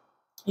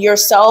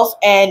yourself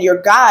and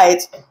your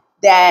guides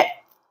that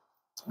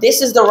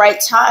this is the right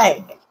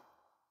time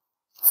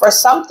for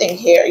something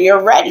here.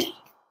 You're ready.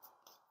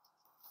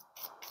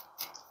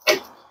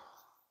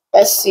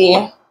 Let's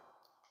see.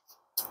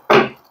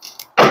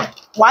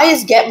 Why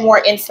is get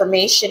more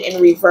information in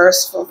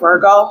reverse for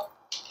Virgo?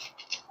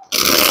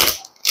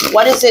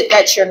 What is it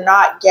that you're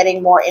not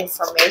getting more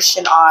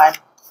information on?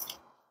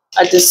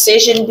 A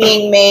decision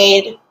being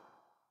made,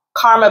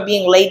 karma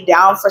being laid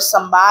down for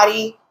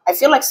somebody. I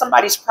feel like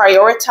somebody's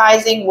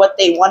prioritizing what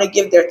they want to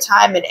give their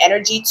time and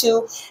energy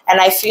to. And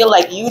I feel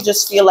like you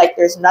just feel like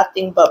there's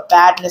nothing but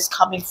badness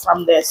coming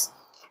from this.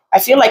 I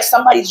feel like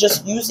somebody's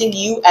just using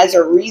you as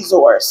a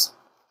resource.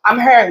 I'm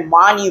hearing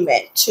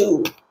monument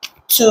too,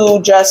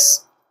 to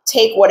just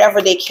take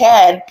whatever they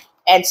can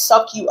and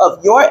suck you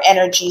of your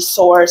energy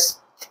source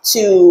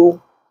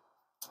to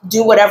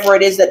do whatever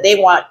it is that they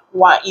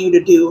want you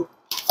to do.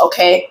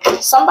 Okay.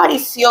 Somebody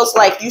feels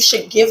like you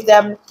should give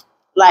them,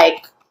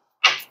 like,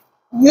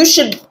 you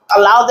should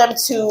allow them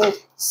to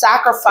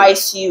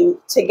sacrifice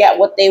you to get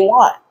what they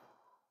want.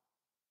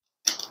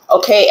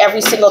 Okay.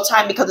 Every single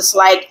time, because it's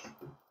like,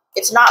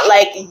 it's not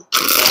like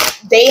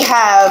they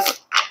have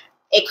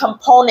a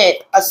component,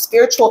 a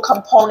spiritual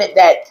component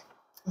that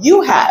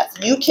you have.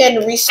 You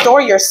can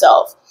restore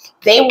yourself.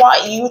 They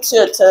want you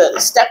to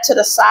step to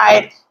the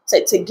side,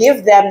 to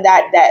give them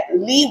that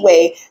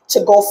leeway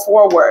to go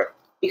forward,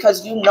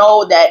 because you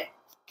know that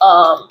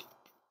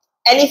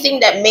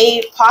anything that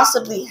may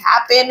possibly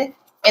happen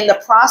in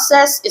the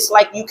process, it's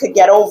like you could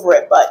get over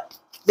it, but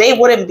they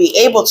wouldn't be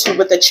able to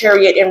with the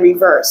Chariot in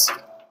reverse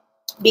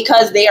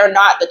because they are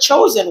not the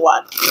chosen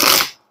one.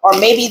 Or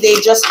maybe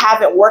they just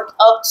haven't worked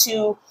up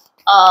to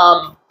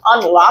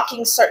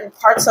unlocking certain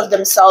parts of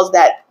themselves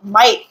that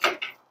might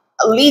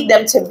lead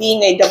them to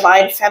being a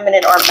divine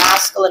feminine or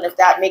masculine, if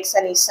that makes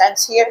any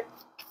sense here.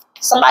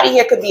 Somebody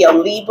here could be a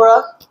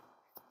Libra,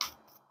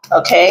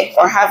 okay,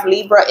 or have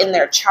Libra in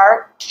their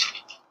chart.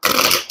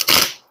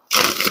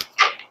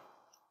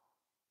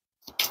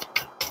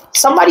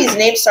 Somebody's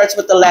name starts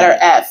with the letter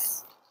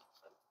F,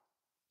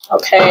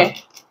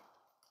 okay.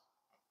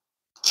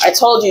 I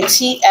told you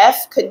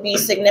TF could be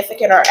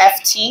significant, or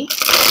FT.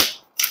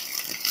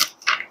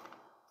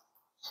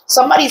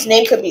 Somebody's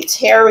name could be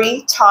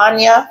Terry,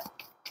 Tanya.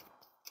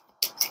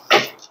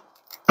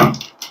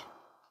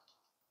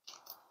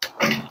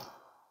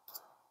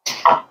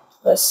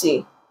 Let's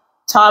see.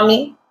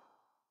 Tommy.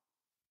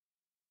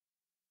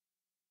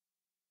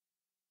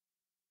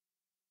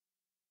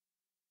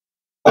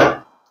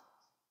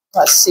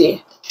 Let's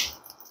see.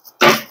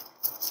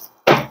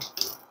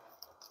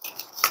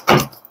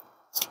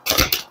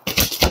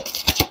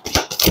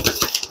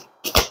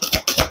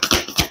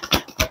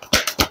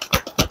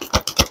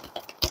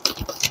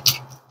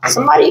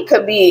 Somebody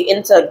could be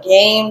into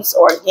games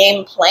or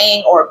game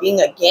playing or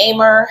being a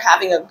gamer,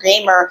 having a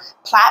gamer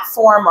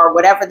platform or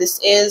whatever this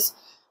is.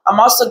 I'm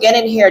also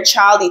getting here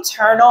child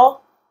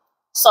eternal.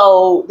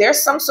 So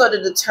there's some sort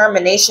of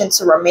determination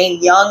to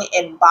remain young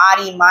in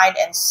body, mind,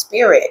 and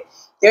spirit.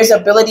 There's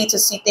ability to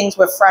see things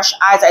with fresh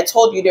eyes. I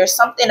told you there's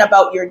something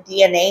about your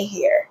DNA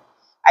here.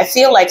 I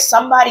feel like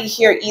somebody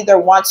here either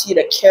wants you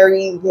to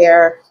carry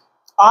their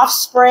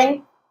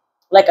offspring,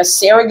 like a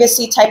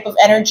surrogacy type of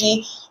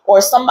energy, or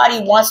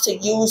somebody wants to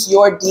use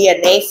your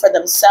DNA for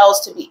themselves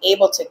to be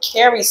able to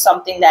carry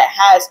something that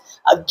has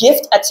a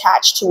gift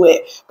attached to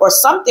it or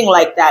something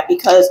like that,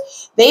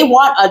 because they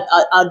want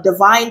a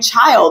divine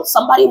child.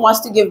 Somebody wants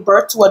to give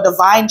birth to a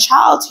divine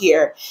child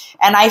here.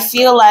 And I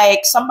feel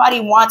like somebody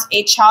wants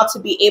a child to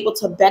be able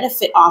to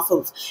benefit off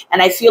of.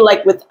 And I feel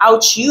like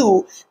without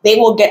you, they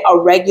will get a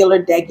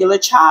regular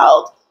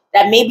child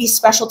that may be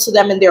special to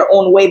them in their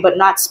own way, but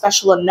not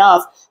special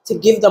enough to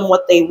give them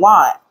what they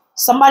want.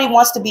 Somebody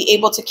wants to be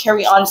able to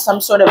carry on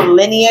some sort of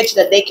lineage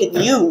that they could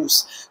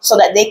use so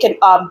that they could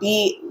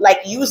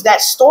use that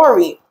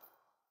story.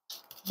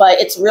 But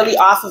it's really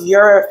off of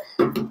your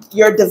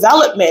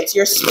development,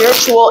 your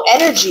spiritual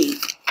energy.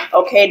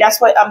 Okay,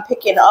 that's what I'm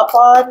picking up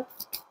on.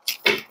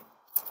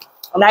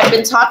 And I've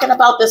been talking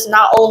about this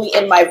not only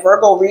in my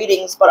Virgo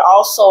readings, but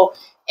also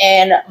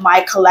in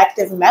my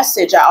collective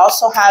message. I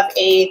also have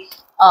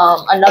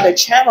another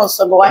channel,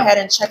 so go ahead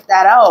and check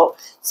that out.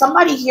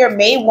 Somebody here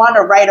may want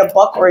to write a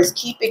book or is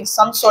keeping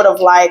some sort of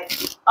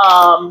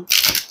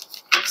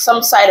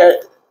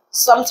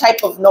some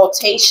type of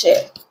notation,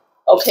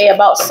 okay,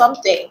 about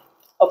something,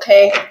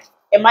 okay.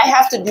 It might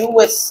have to do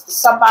with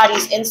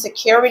somebody's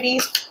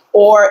insecurities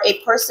or a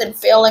person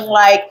feeling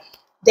like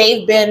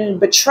they've been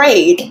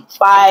betrayed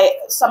by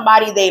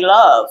somebody they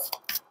love,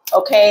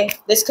 okay.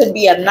 This could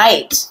be a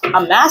knight,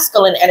 a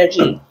masculine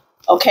energy,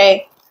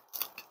 okay.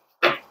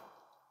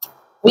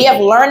 We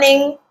have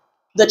learning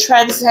the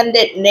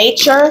transcendent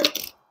nature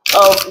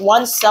of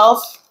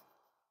oneself.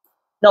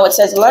 No, it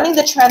says learning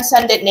the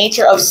transcendent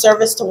nature of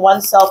service to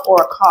oneself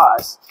or a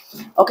cause.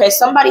 Okay,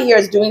 somebody here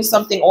is doing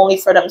something only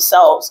for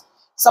themselves.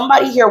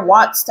 Somebody here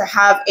wants to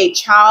have a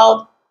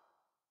child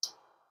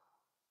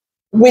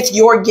with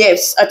your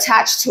gifts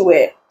attached to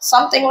it.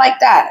 Something like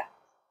that.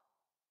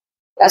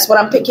 That's what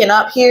I'm picking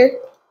up here.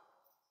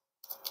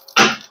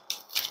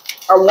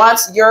 Or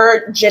wants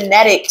your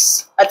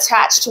genetics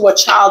attached to a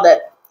child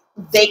that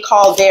they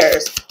call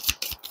theirs.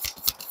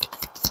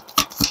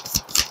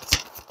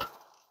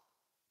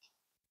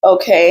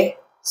 Okay,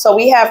 so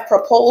we have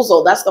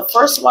proposal. That's the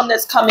first one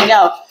that's coming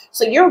out.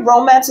 So your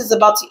romance is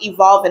about to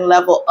evolve and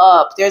level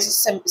up. There's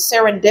a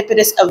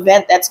serendipitous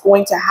event that's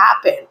going to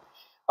happen.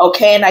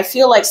 Okay, and I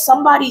feel like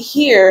somebody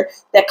here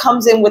that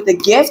comes in with a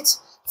gift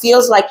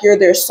feels like you're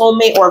their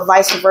soulmate or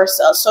vice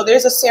versa. So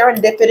there's a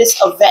serendipitous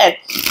event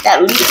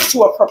that leads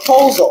to a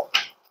proposal.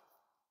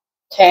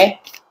 Okay,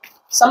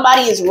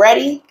 somebody is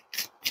ready,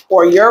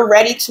 or you're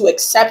ready to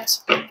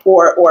accept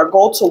or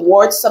go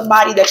towards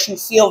somebody that you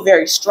feel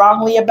very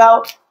strongly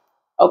about,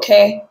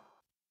 okay?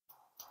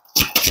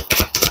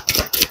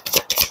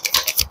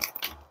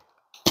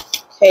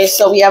 Okay,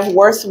 so we have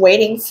worth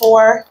waiting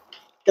for.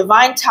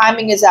 Divine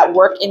timing is at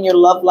work in your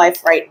love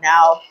life right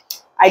now.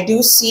 I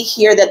do see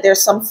here that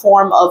there's some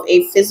form of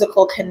a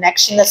physical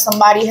connection that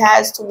somebody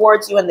has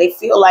towards you, and they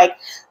feel like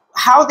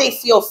how they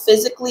feel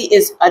physically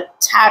is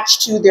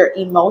attached to their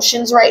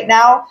emotions right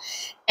now.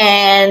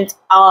 And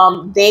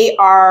they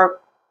are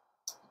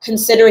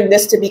considering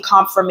this to be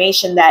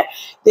confirmation that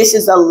this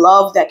is a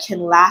love that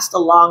can last a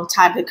long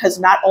time, because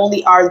not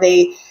only are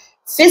they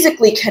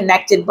physically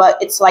connected, but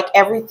it's like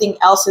everything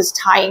else is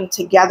tying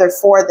together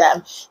for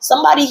them.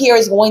 Somebody here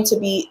is going to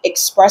be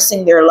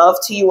expressing their love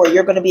to you, or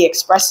you're going to be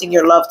expressing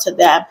your love to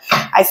them.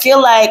 I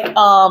feel like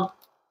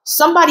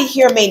somebody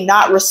here may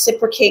not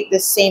reciprocate the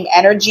same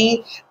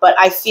energy, but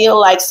I feel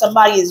like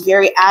somebody is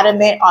very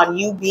adamant on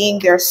you being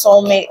their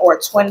soulmate or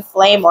twin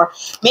flame, or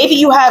maybe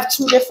you have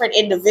two different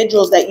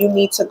individuals that you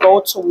need to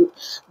go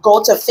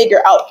to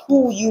figure out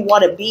who you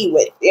want to be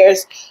with.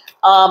 There's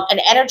an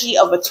energy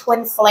of a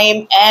twin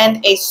flame and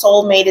a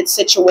soulmated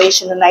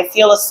situation, and I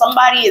feel as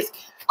somebody is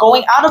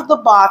going out of the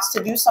box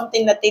to do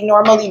something that they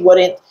normally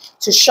wouldn't,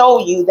 to show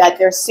you that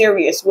they're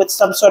serious with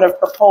some sort of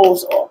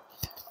proposal,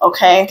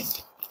 okay?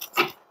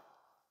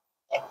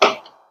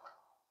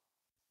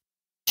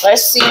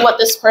 Let's see what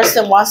this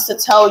person wants to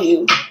tell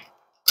you.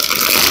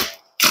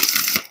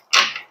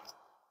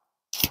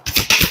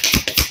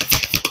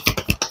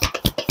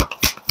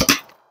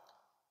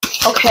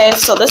 Okay,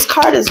 so this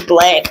card is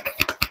blank.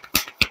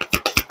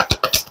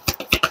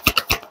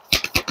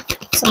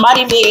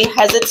 Somebody may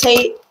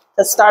hesitate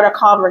to start a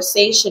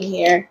conversation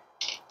here.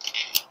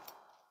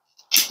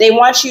 They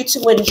want you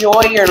to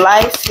enjoy your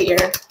life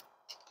here.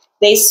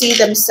 They see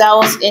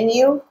themselves in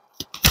you.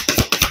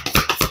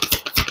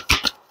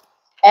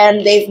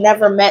 And they've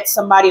never met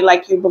somebody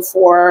like you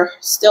before.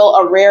 Still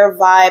a rare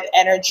vibe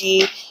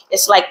energy.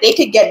 It's like they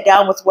could get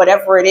down with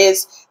whatever it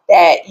is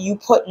that you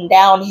putting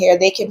down here.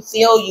 They can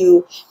feel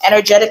you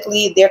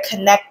energetically. They're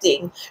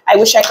connecting. I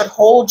wish I could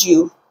hold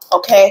you,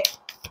 okay?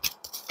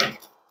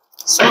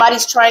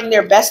 Somebody's trying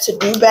their best to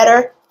do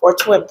better or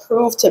to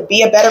improve, to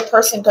be a better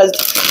person, because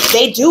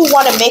they do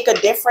want to make a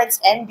difference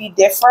and be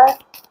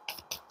different,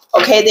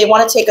 okay? They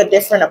want to take a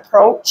different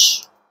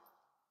approach.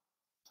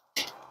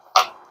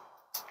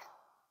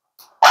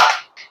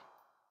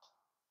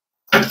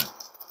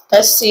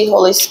 Let's see,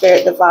 Holy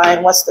Spirit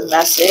Divine, what's the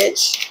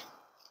message?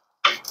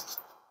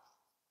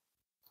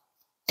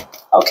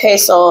 Okay,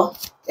 so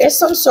There's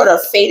some sort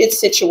of fated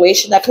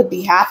situation that could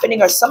be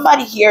happening, or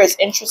somebody here is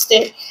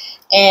interested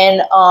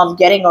in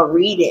getting a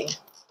reading,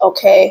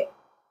 okay?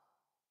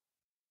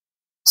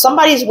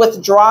 Somebody's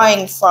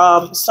withdrawing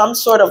from some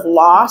sort of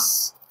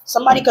loss.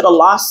 Somebody could have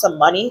lost some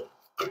money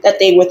that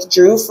they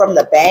withdrew from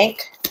the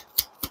bank.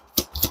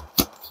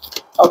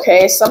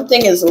 Okay,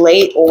 something is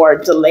late or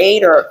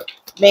delayed or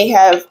may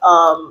have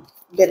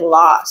been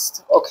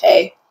lost,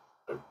 okay?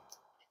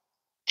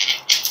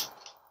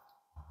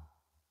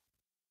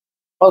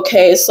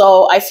 Okay,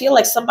 so I feel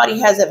like somebody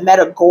hasn't met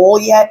a goal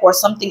yet, or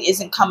something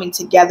isn't coming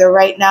together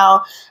right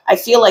now. I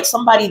feel like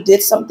somebody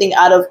did something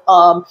out of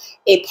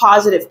a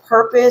positive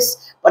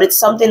purpose, but it's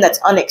something that's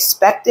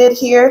unexpected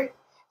here.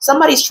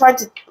 Somebody's trying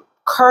to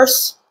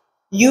curse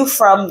you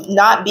from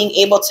not being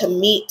able to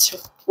meet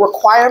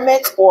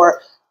requirements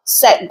or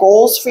set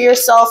goals for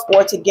yourself,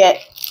 or to get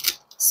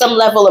some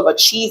level of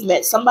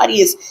achievement.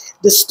 Somebody is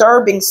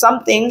disturbing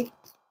something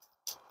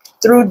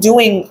through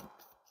doing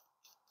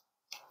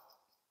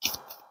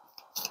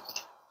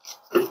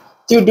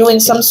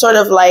some sort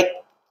of like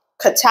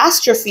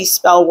catastrophe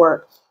spell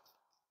work,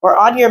 or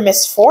on your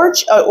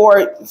misfortune,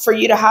 or for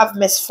you to have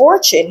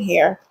misfortune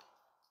here.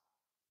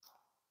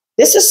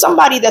 This is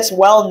somebody that's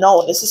well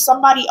known. This is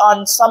somebody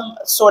on some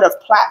sort of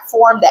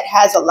platform that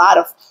has a lot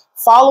of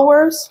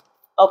followers,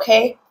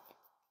 okay?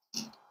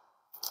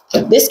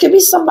 This could be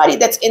somebody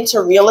that's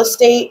into real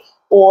estate,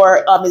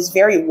 or is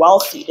very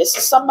wealthy. This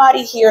is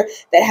somebody here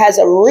that has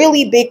a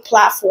really big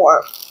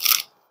platform.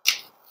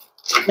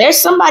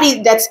 There's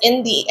somebody that's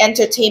in the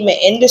entertainment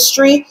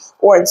industry,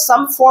 or in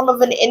some form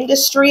of an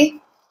industry,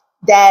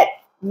 that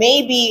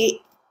may be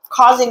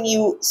causing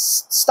you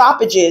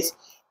stoppages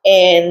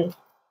in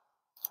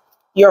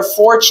your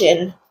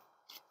fortune,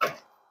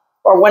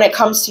 or when it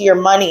comes to your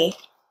money,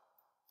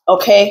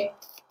 okay?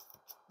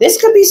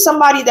 This could be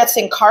somebody that's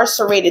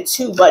incarcerated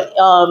too, but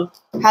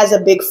has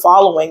a big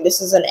following. This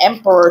is an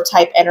Emperor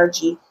type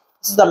energy.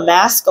 This is the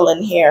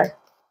masculine here.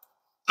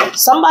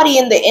 Somebody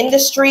in the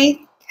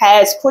industry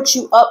has put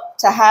you up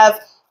to have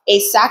a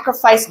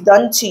sacrifice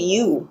done to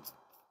you.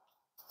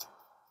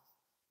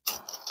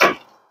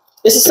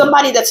 This is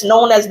somebody that's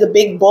known as the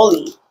big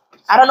bully.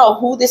 I don't know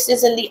who this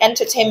is in the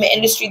entertainment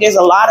industry. There's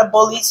a lot of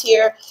bullies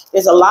here.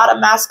 There's a lot of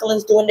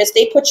masculines doing this.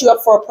 They put you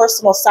up for a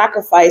personal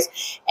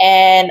sacrifice,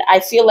 and I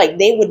feel like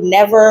they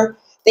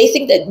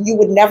think that you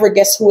would never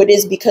guess who it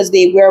is because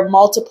they wear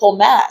multiple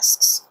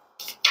masks.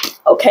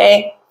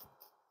 Okay?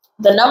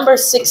 The number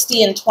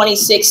 60 and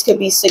 26 could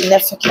be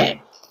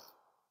significant.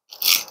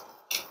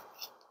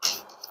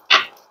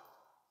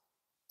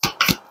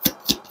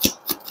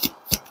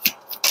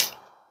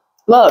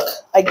 Look,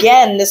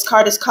 again, this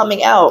card is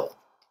coming out.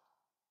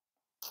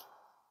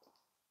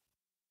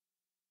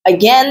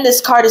 Again,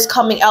 this card is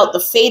coming out, the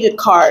Fated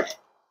card.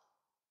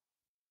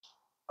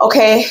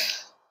 Okay,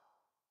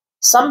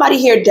 somebody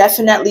here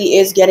definitely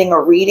is getting a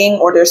reading,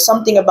 or there's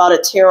something about a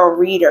tarot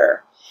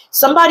reader.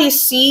 Somebody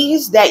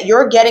sees that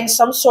you're getting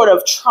some sort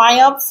of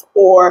triumph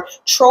or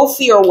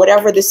trophy or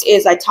whatever this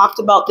is. I talked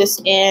about this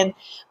in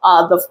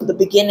the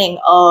beginning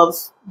of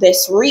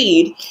this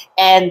read,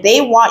 and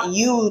they want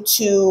you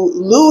to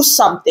lose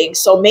something.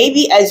 So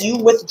maybe as you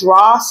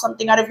withdraw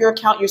something out of your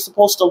account, you're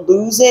supposed to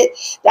lose it.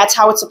 That's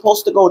how it's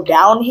supposed to go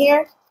down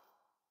here.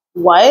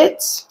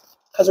 What?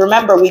 Because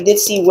remember, we did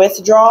see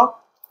withdraw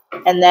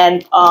and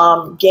then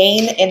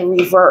gain in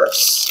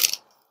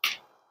reverse.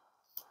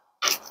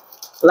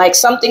 Like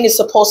something is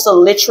supposed to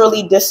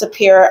literally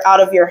disappear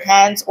out of your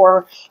hands,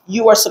 or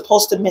you are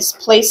supposed to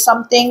misplace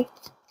something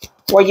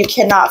where you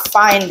cannot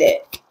find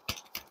it.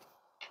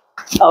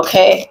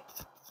 Okay?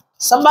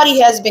 Somebody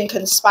has been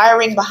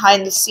conspiring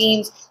behind the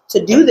scenes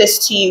to do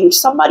this to you.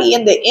 Somebody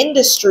in the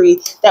industry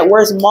that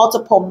wears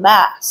multiple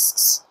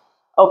masks.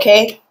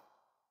 Okay?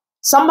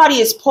 Somebody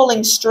is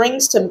pulling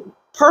strings to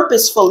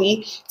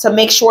purposefully to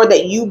make sure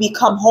that you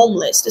become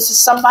homeless. This is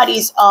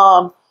somebody's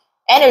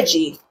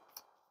energy.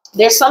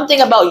 There's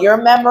something about your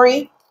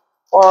memory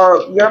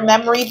or your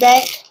memory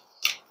bank.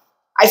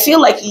 I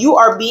feel like you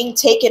are being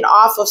taken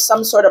off of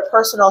some sort of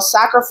personal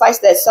sacrifice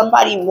that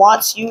somebody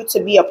wants you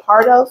to be a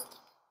part of.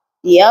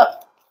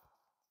 Yep.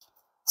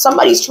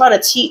 Somebody's trying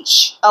to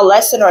teach a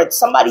lesson, or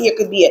somebody here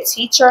could be a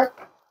teacher,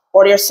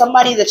 or there's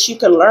somebody that you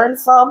could learn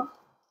from,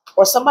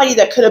 or somebody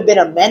that could have been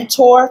a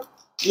mentor.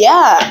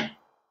 Yeah.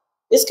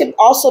 This could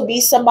also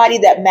be somebody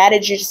that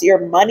manages your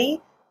money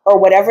or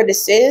whatever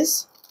this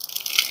is.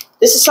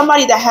 This is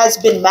somebody that has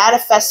been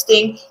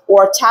manifesting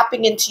or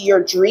tapping into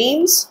your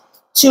dreams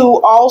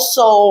to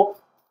also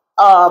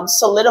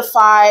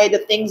solidify the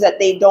things that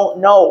they don't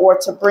know, or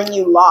to bring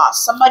you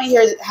loss. Somebody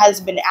here has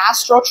been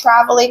astral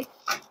traveling,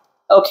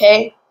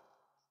 okay?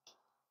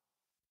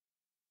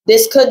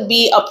 This could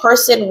be a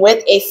person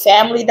with a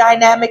family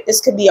dynamic. This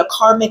could be a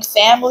karmic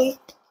family.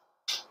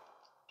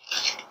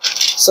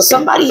 So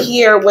somebody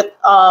here with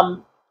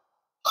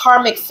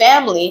karmic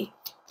family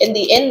in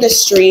the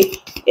industry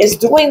is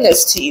doing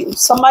this to you.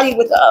 Somebody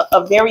with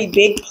a very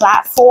big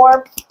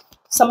platform.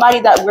 Somebody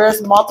that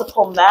wears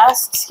multiple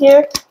masks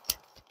here.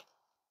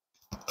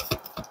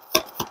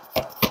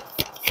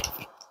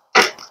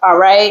 All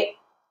right.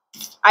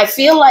 I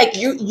feel like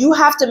you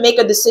have to make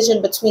a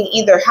decision between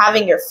either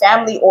having your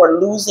family or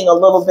losing a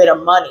little bit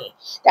of money.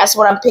 That's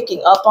what I'm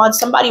picking up on.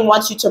 Somebody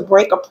wants you to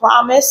break a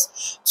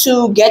promise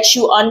to get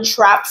you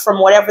untrapped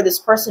from whatever this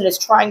person is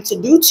trying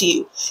to do to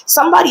you.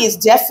 Somebody is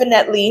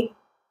definitely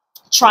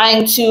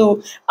trying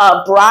to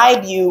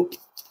bribe you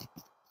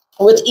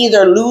with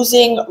either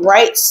losing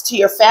rights to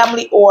your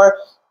family or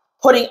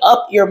putting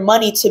up your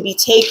money to be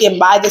taken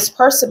by this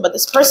person. But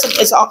this person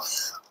is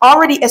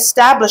already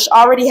established,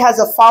 already has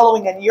a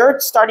following, and you're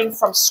starting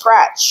from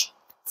scratch,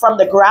 from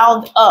the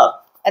ground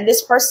up. And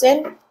this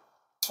person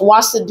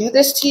wants to do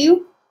this to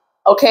you.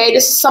 Okay,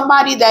 this is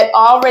somebody that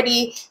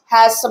already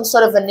has some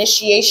sort of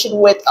initiation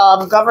with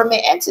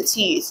government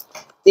entities,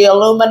 the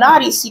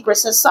Illuminati, secret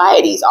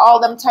societies, all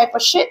them type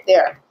of shit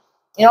there.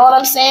 You know what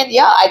I'm saying?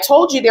 Yeah, I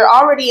told you they're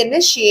already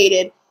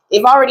initiated.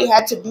 They've already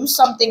had to do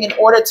something in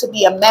order to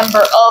be a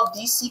member of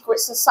these secret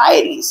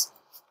societies.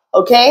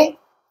 Okay?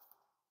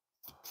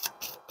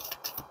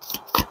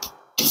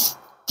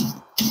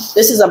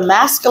 This is a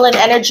masculine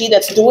energy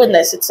that's doing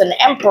this. It's an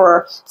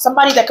emperor,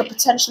 somebody that could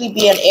potentially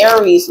be an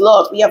Aries.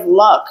 Look, we have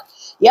luck.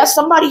 Yes,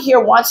 somebody here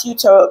wants you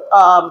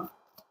to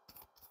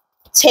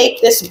take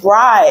this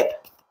bribe,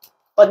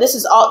 but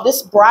this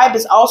bribe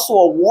is also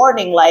a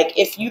warning. Like,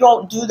 if you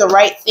don't do the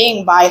right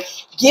thing by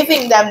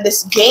giving them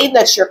this game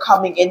that you're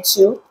coming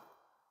into,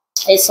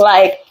 it's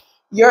like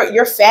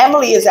your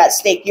family is at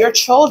stake, your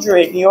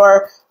children,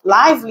 your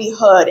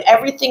livelihood,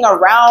 everything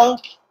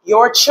around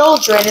your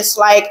children. It's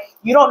like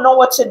you don't know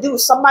what to do.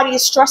 Somebody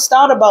is stressed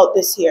out about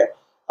this here.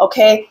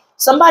 Okay,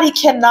 somebody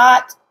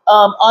cannot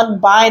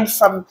unbind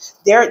from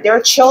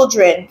their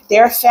children,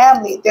 their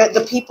family,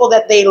 the people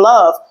that they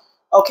love.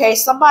 Okay,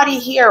 somebody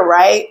here,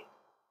 right,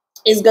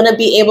 is going to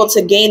be able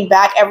to gain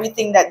back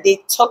everything that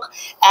they took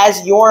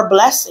as your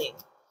blessing.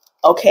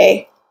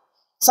 Okay,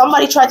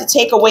 somebody tried to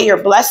take away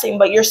your blessing,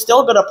 but you're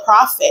still going to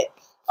profit.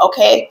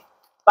 Okay,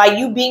 by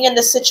you being in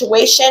this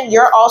situation,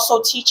 you're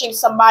also teaching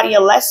somebody a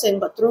lesson,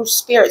 but through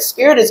spirit.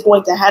 Spirit is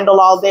going to handle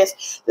all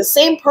this. The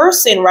same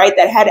person, right,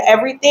 that had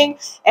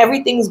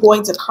everything's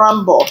going to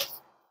crumble.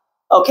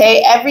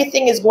 Okay,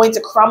 everything is going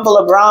to crumble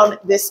around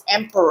this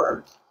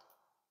emperor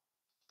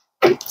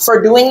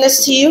for doing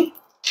this to you.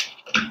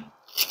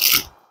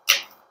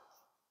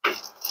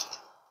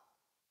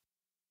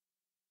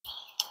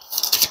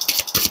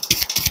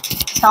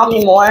 Tell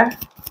me more.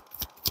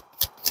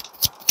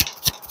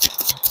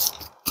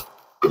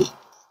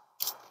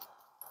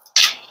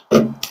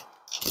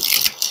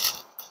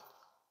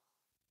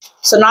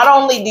 So not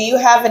only do you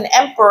have an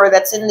emperor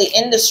that's in the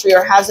industry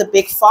or has a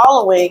big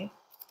following,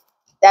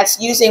 that's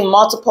using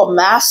multiple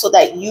masks so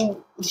that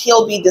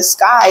he'll be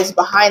disguised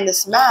behind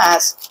this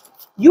mask.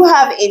 You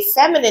have a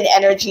feminine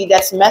energy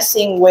that's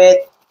messing with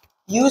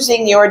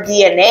using your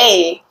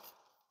DNA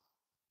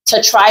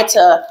to try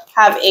to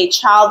have a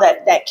child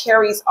that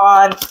carries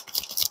on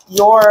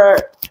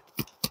your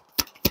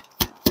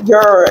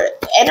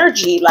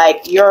energy,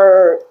 like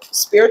your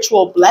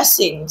spiritual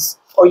blessings,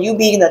 or you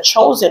being the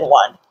chosen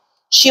one.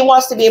 She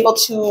wants to be able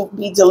to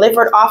be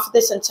delivered off of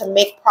this and to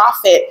make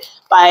profit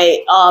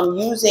by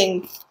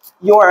using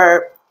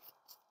your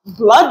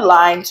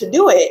bloodline to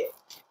do it.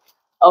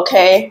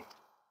 Okay?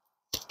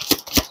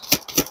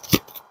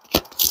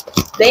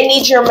 They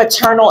need your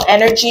maternal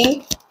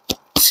energy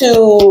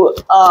to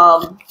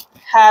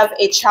have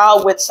a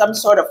child with some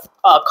sort of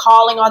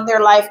calling on their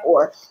life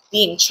or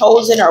being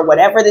chosen or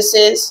whatever this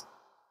is.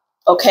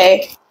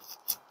 Okay?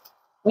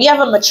 We have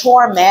a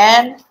mature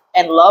man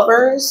and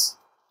lovers.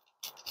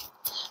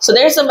 So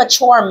there's a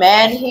mature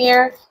man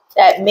here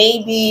that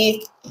may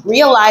be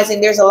realizing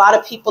there's a lot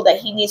of people that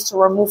he needs to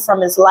remove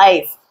from his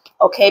life,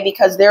 okay,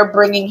 because they're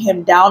bringing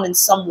him down in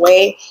some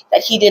way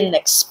that he didn't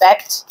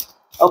expect,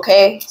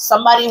 okay?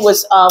 Somebody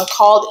was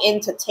called in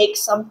to take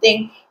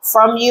something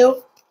from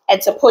you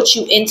and to put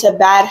you into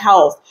bad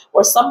health,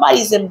 or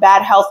somebody's in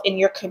bad health in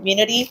your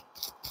community,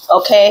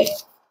 okay?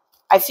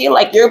 I feel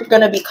like you're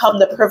going to become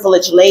the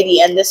privileged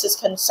lady, and this is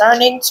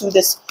concerning to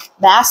this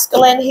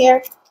masculine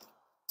here.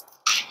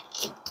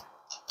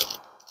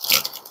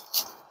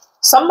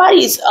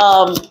 Somebody's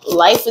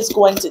life is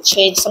going to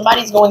change.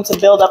 Somebody's going to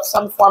build up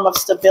some form of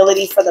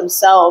stability for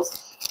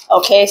themselves.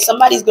 Okay,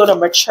 somebody's going to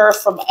mature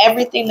from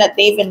everything that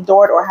they've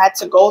endured or had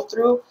to go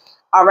through.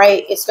 All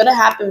right, it's going to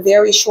happen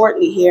very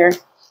shortly here.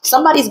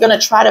 Somebody's going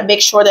to try to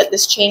make sure that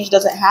this change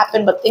doesn't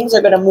happen, but things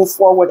are going to move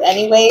forward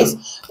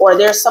anyways. Or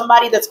there's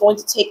somebody that's going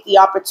to take the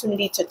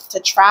opportunity to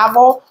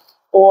travel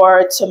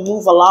or to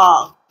move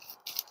along.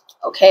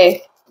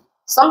 Okay.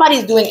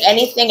 Somebody's doing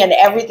anything and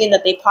everything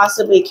that they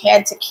possibly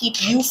can to keep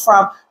you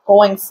from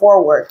going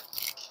forward.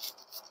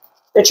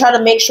 They're trying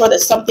to make sure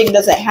that something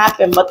doesn't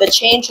happen, but the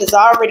change has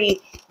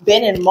already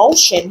been in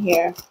motion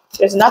here.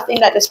 There's nothing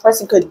that this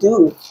person could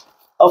do,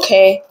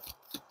 okay?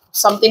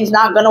 Something's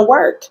not going to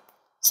work.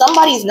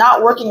 Somebody's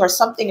not working, or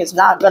something is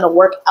not going to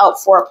work out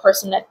for a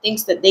person that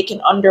thinks that they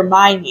can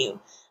undermine you,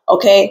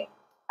 okay?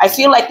 I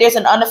feel like there's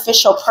an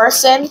unofficial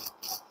person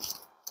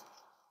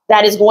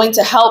that is going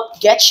to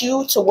help get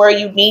you to where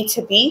you need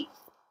to be.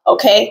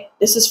 Okay,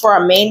 this is for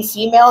a main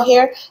female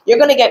here. You're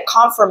going to get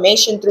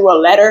confirmation through a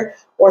letter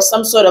or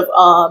some sort of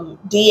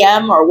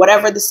DM or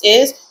whatever this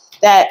is,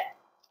 that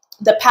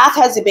the path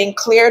has been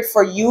cleared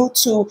for you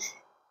to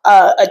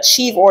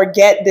achieve or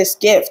get this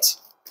gift.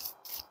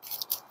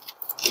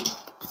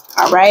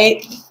 All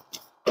right.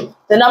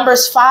 The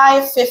numbers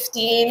 5,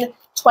 15,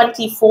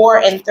 24,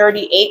 and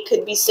 38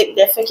 could be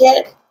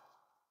significant.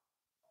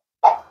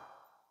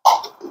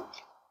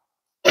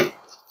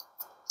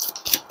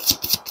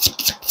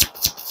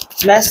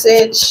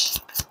 Message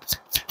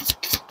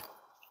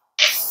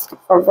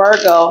for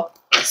Virgo.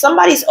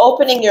 Somebody's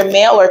opening your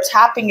mail or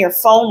tapping your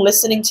phone,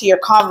 listening to your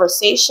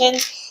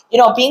conversations, you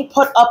know, being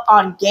put up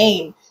on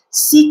game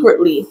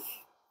secretly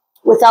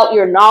without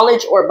your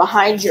knowledge or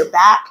behind your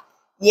back.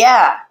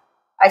 Yeah,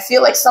 I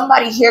feel like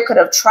somebody here could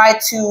have tried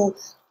to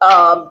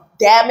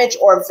damage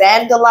or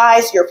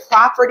vandalize your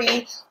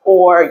property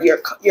or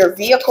your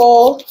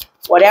vehicle,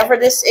 whatever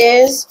this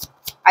is.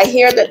 I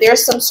hear that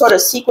there's some sort of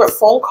secret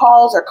phone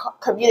calls or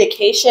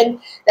communication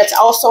that's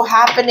also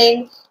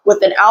happening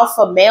with an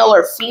alpha male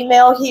or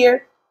female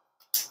here.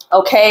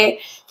 Okay,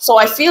 so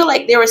I feel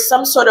like there is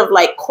some sort of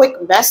like quick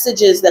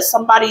messages that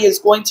somebody is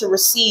going to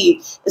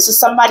receive. This is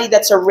somebody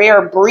that's a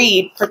rare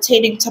breed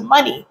pertaining to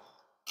money.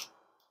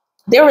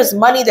 There is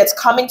money that's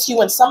coming to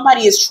you and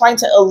somebody is trying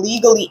to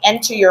illegally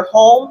enter your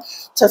home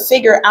to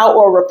figure out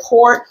or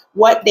report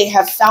what they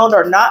have found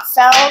or not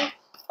found.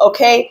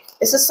 Okay,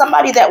 this is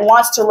somebody that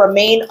wants to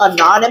remain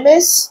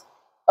anonymous.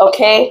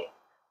 Okay,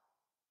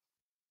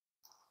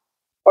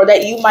 or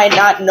that you might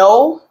not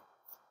know.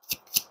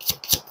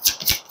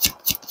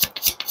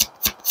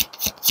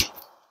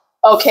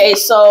 Okay,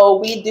 so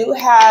we do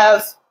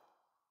have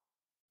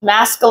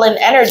masculine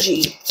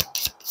energy.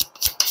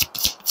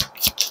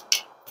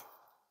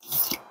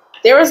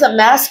 There is a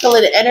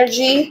masculine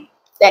energy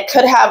that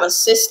could have a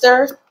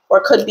sister or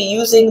could be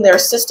using their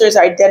sister's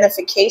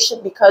identification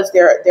because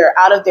they're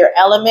out of their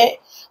element.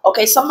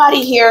 Okay,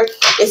 somebody here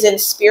is in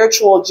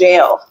spiritual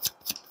jail.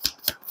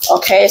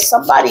 Okay,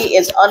 somebody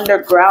is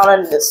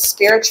underground in the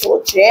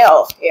spiritual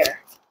jail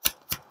here.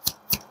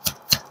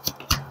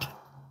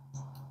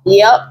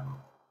 Yep.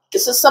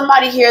 This is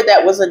somebody here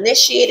that was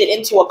initiated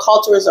into a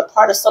cult or is a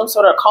part of some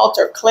sort of cult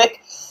or clique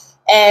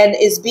and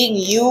is being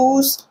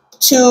used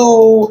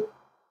to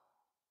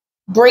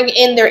bring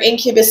in their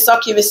incubus,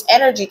 succubus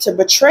energy to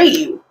betray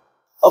you.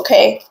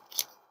 Okay.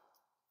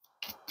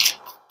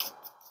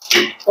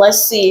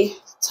 Let's see.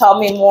 Tell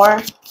me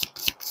more.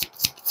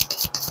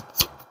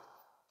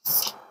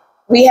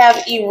 We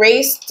have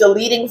erased,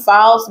 deleting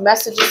files,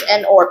 messages,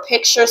 and or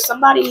pictures.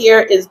 Somebody here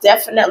is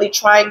definitely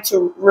trying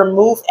to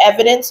remove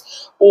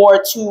evidence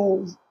or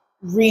to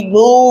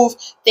remove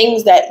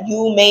things that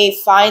you may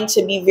find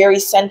to be very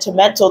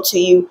sentimental to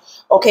you.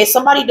 Okay,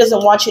 somebody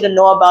doesn't want you to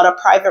know about a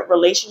private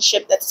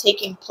relationship that's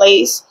taking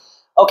place,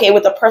 okay,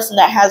 with a person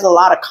that has a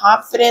lot of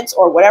confidence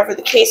or whatever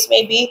the case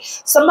may be.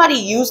 Somebody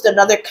used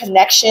another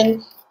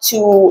connection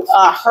to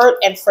hurt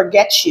and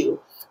forget you.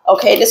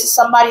 Okay, this is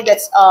somebody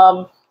that's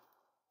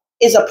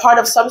is a part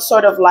of some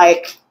sort of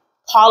like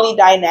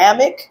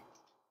polydynamic.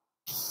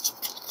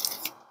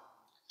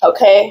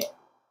 Okay.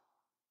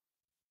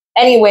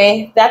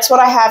 Anyway, that's what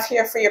I have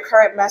here for your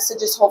current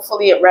messages.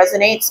 Hopefully it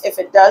resonates. If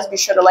it does, be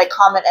sure to like,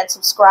 comment, and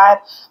subscribe.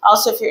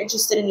 Also, if you're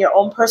interested in your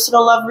own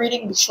personal love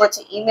reading, be sure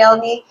to email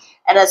me.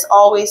 And as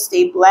always,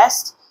 stay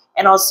blessed.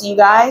 And I'll see you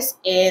guys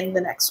in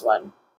the next one.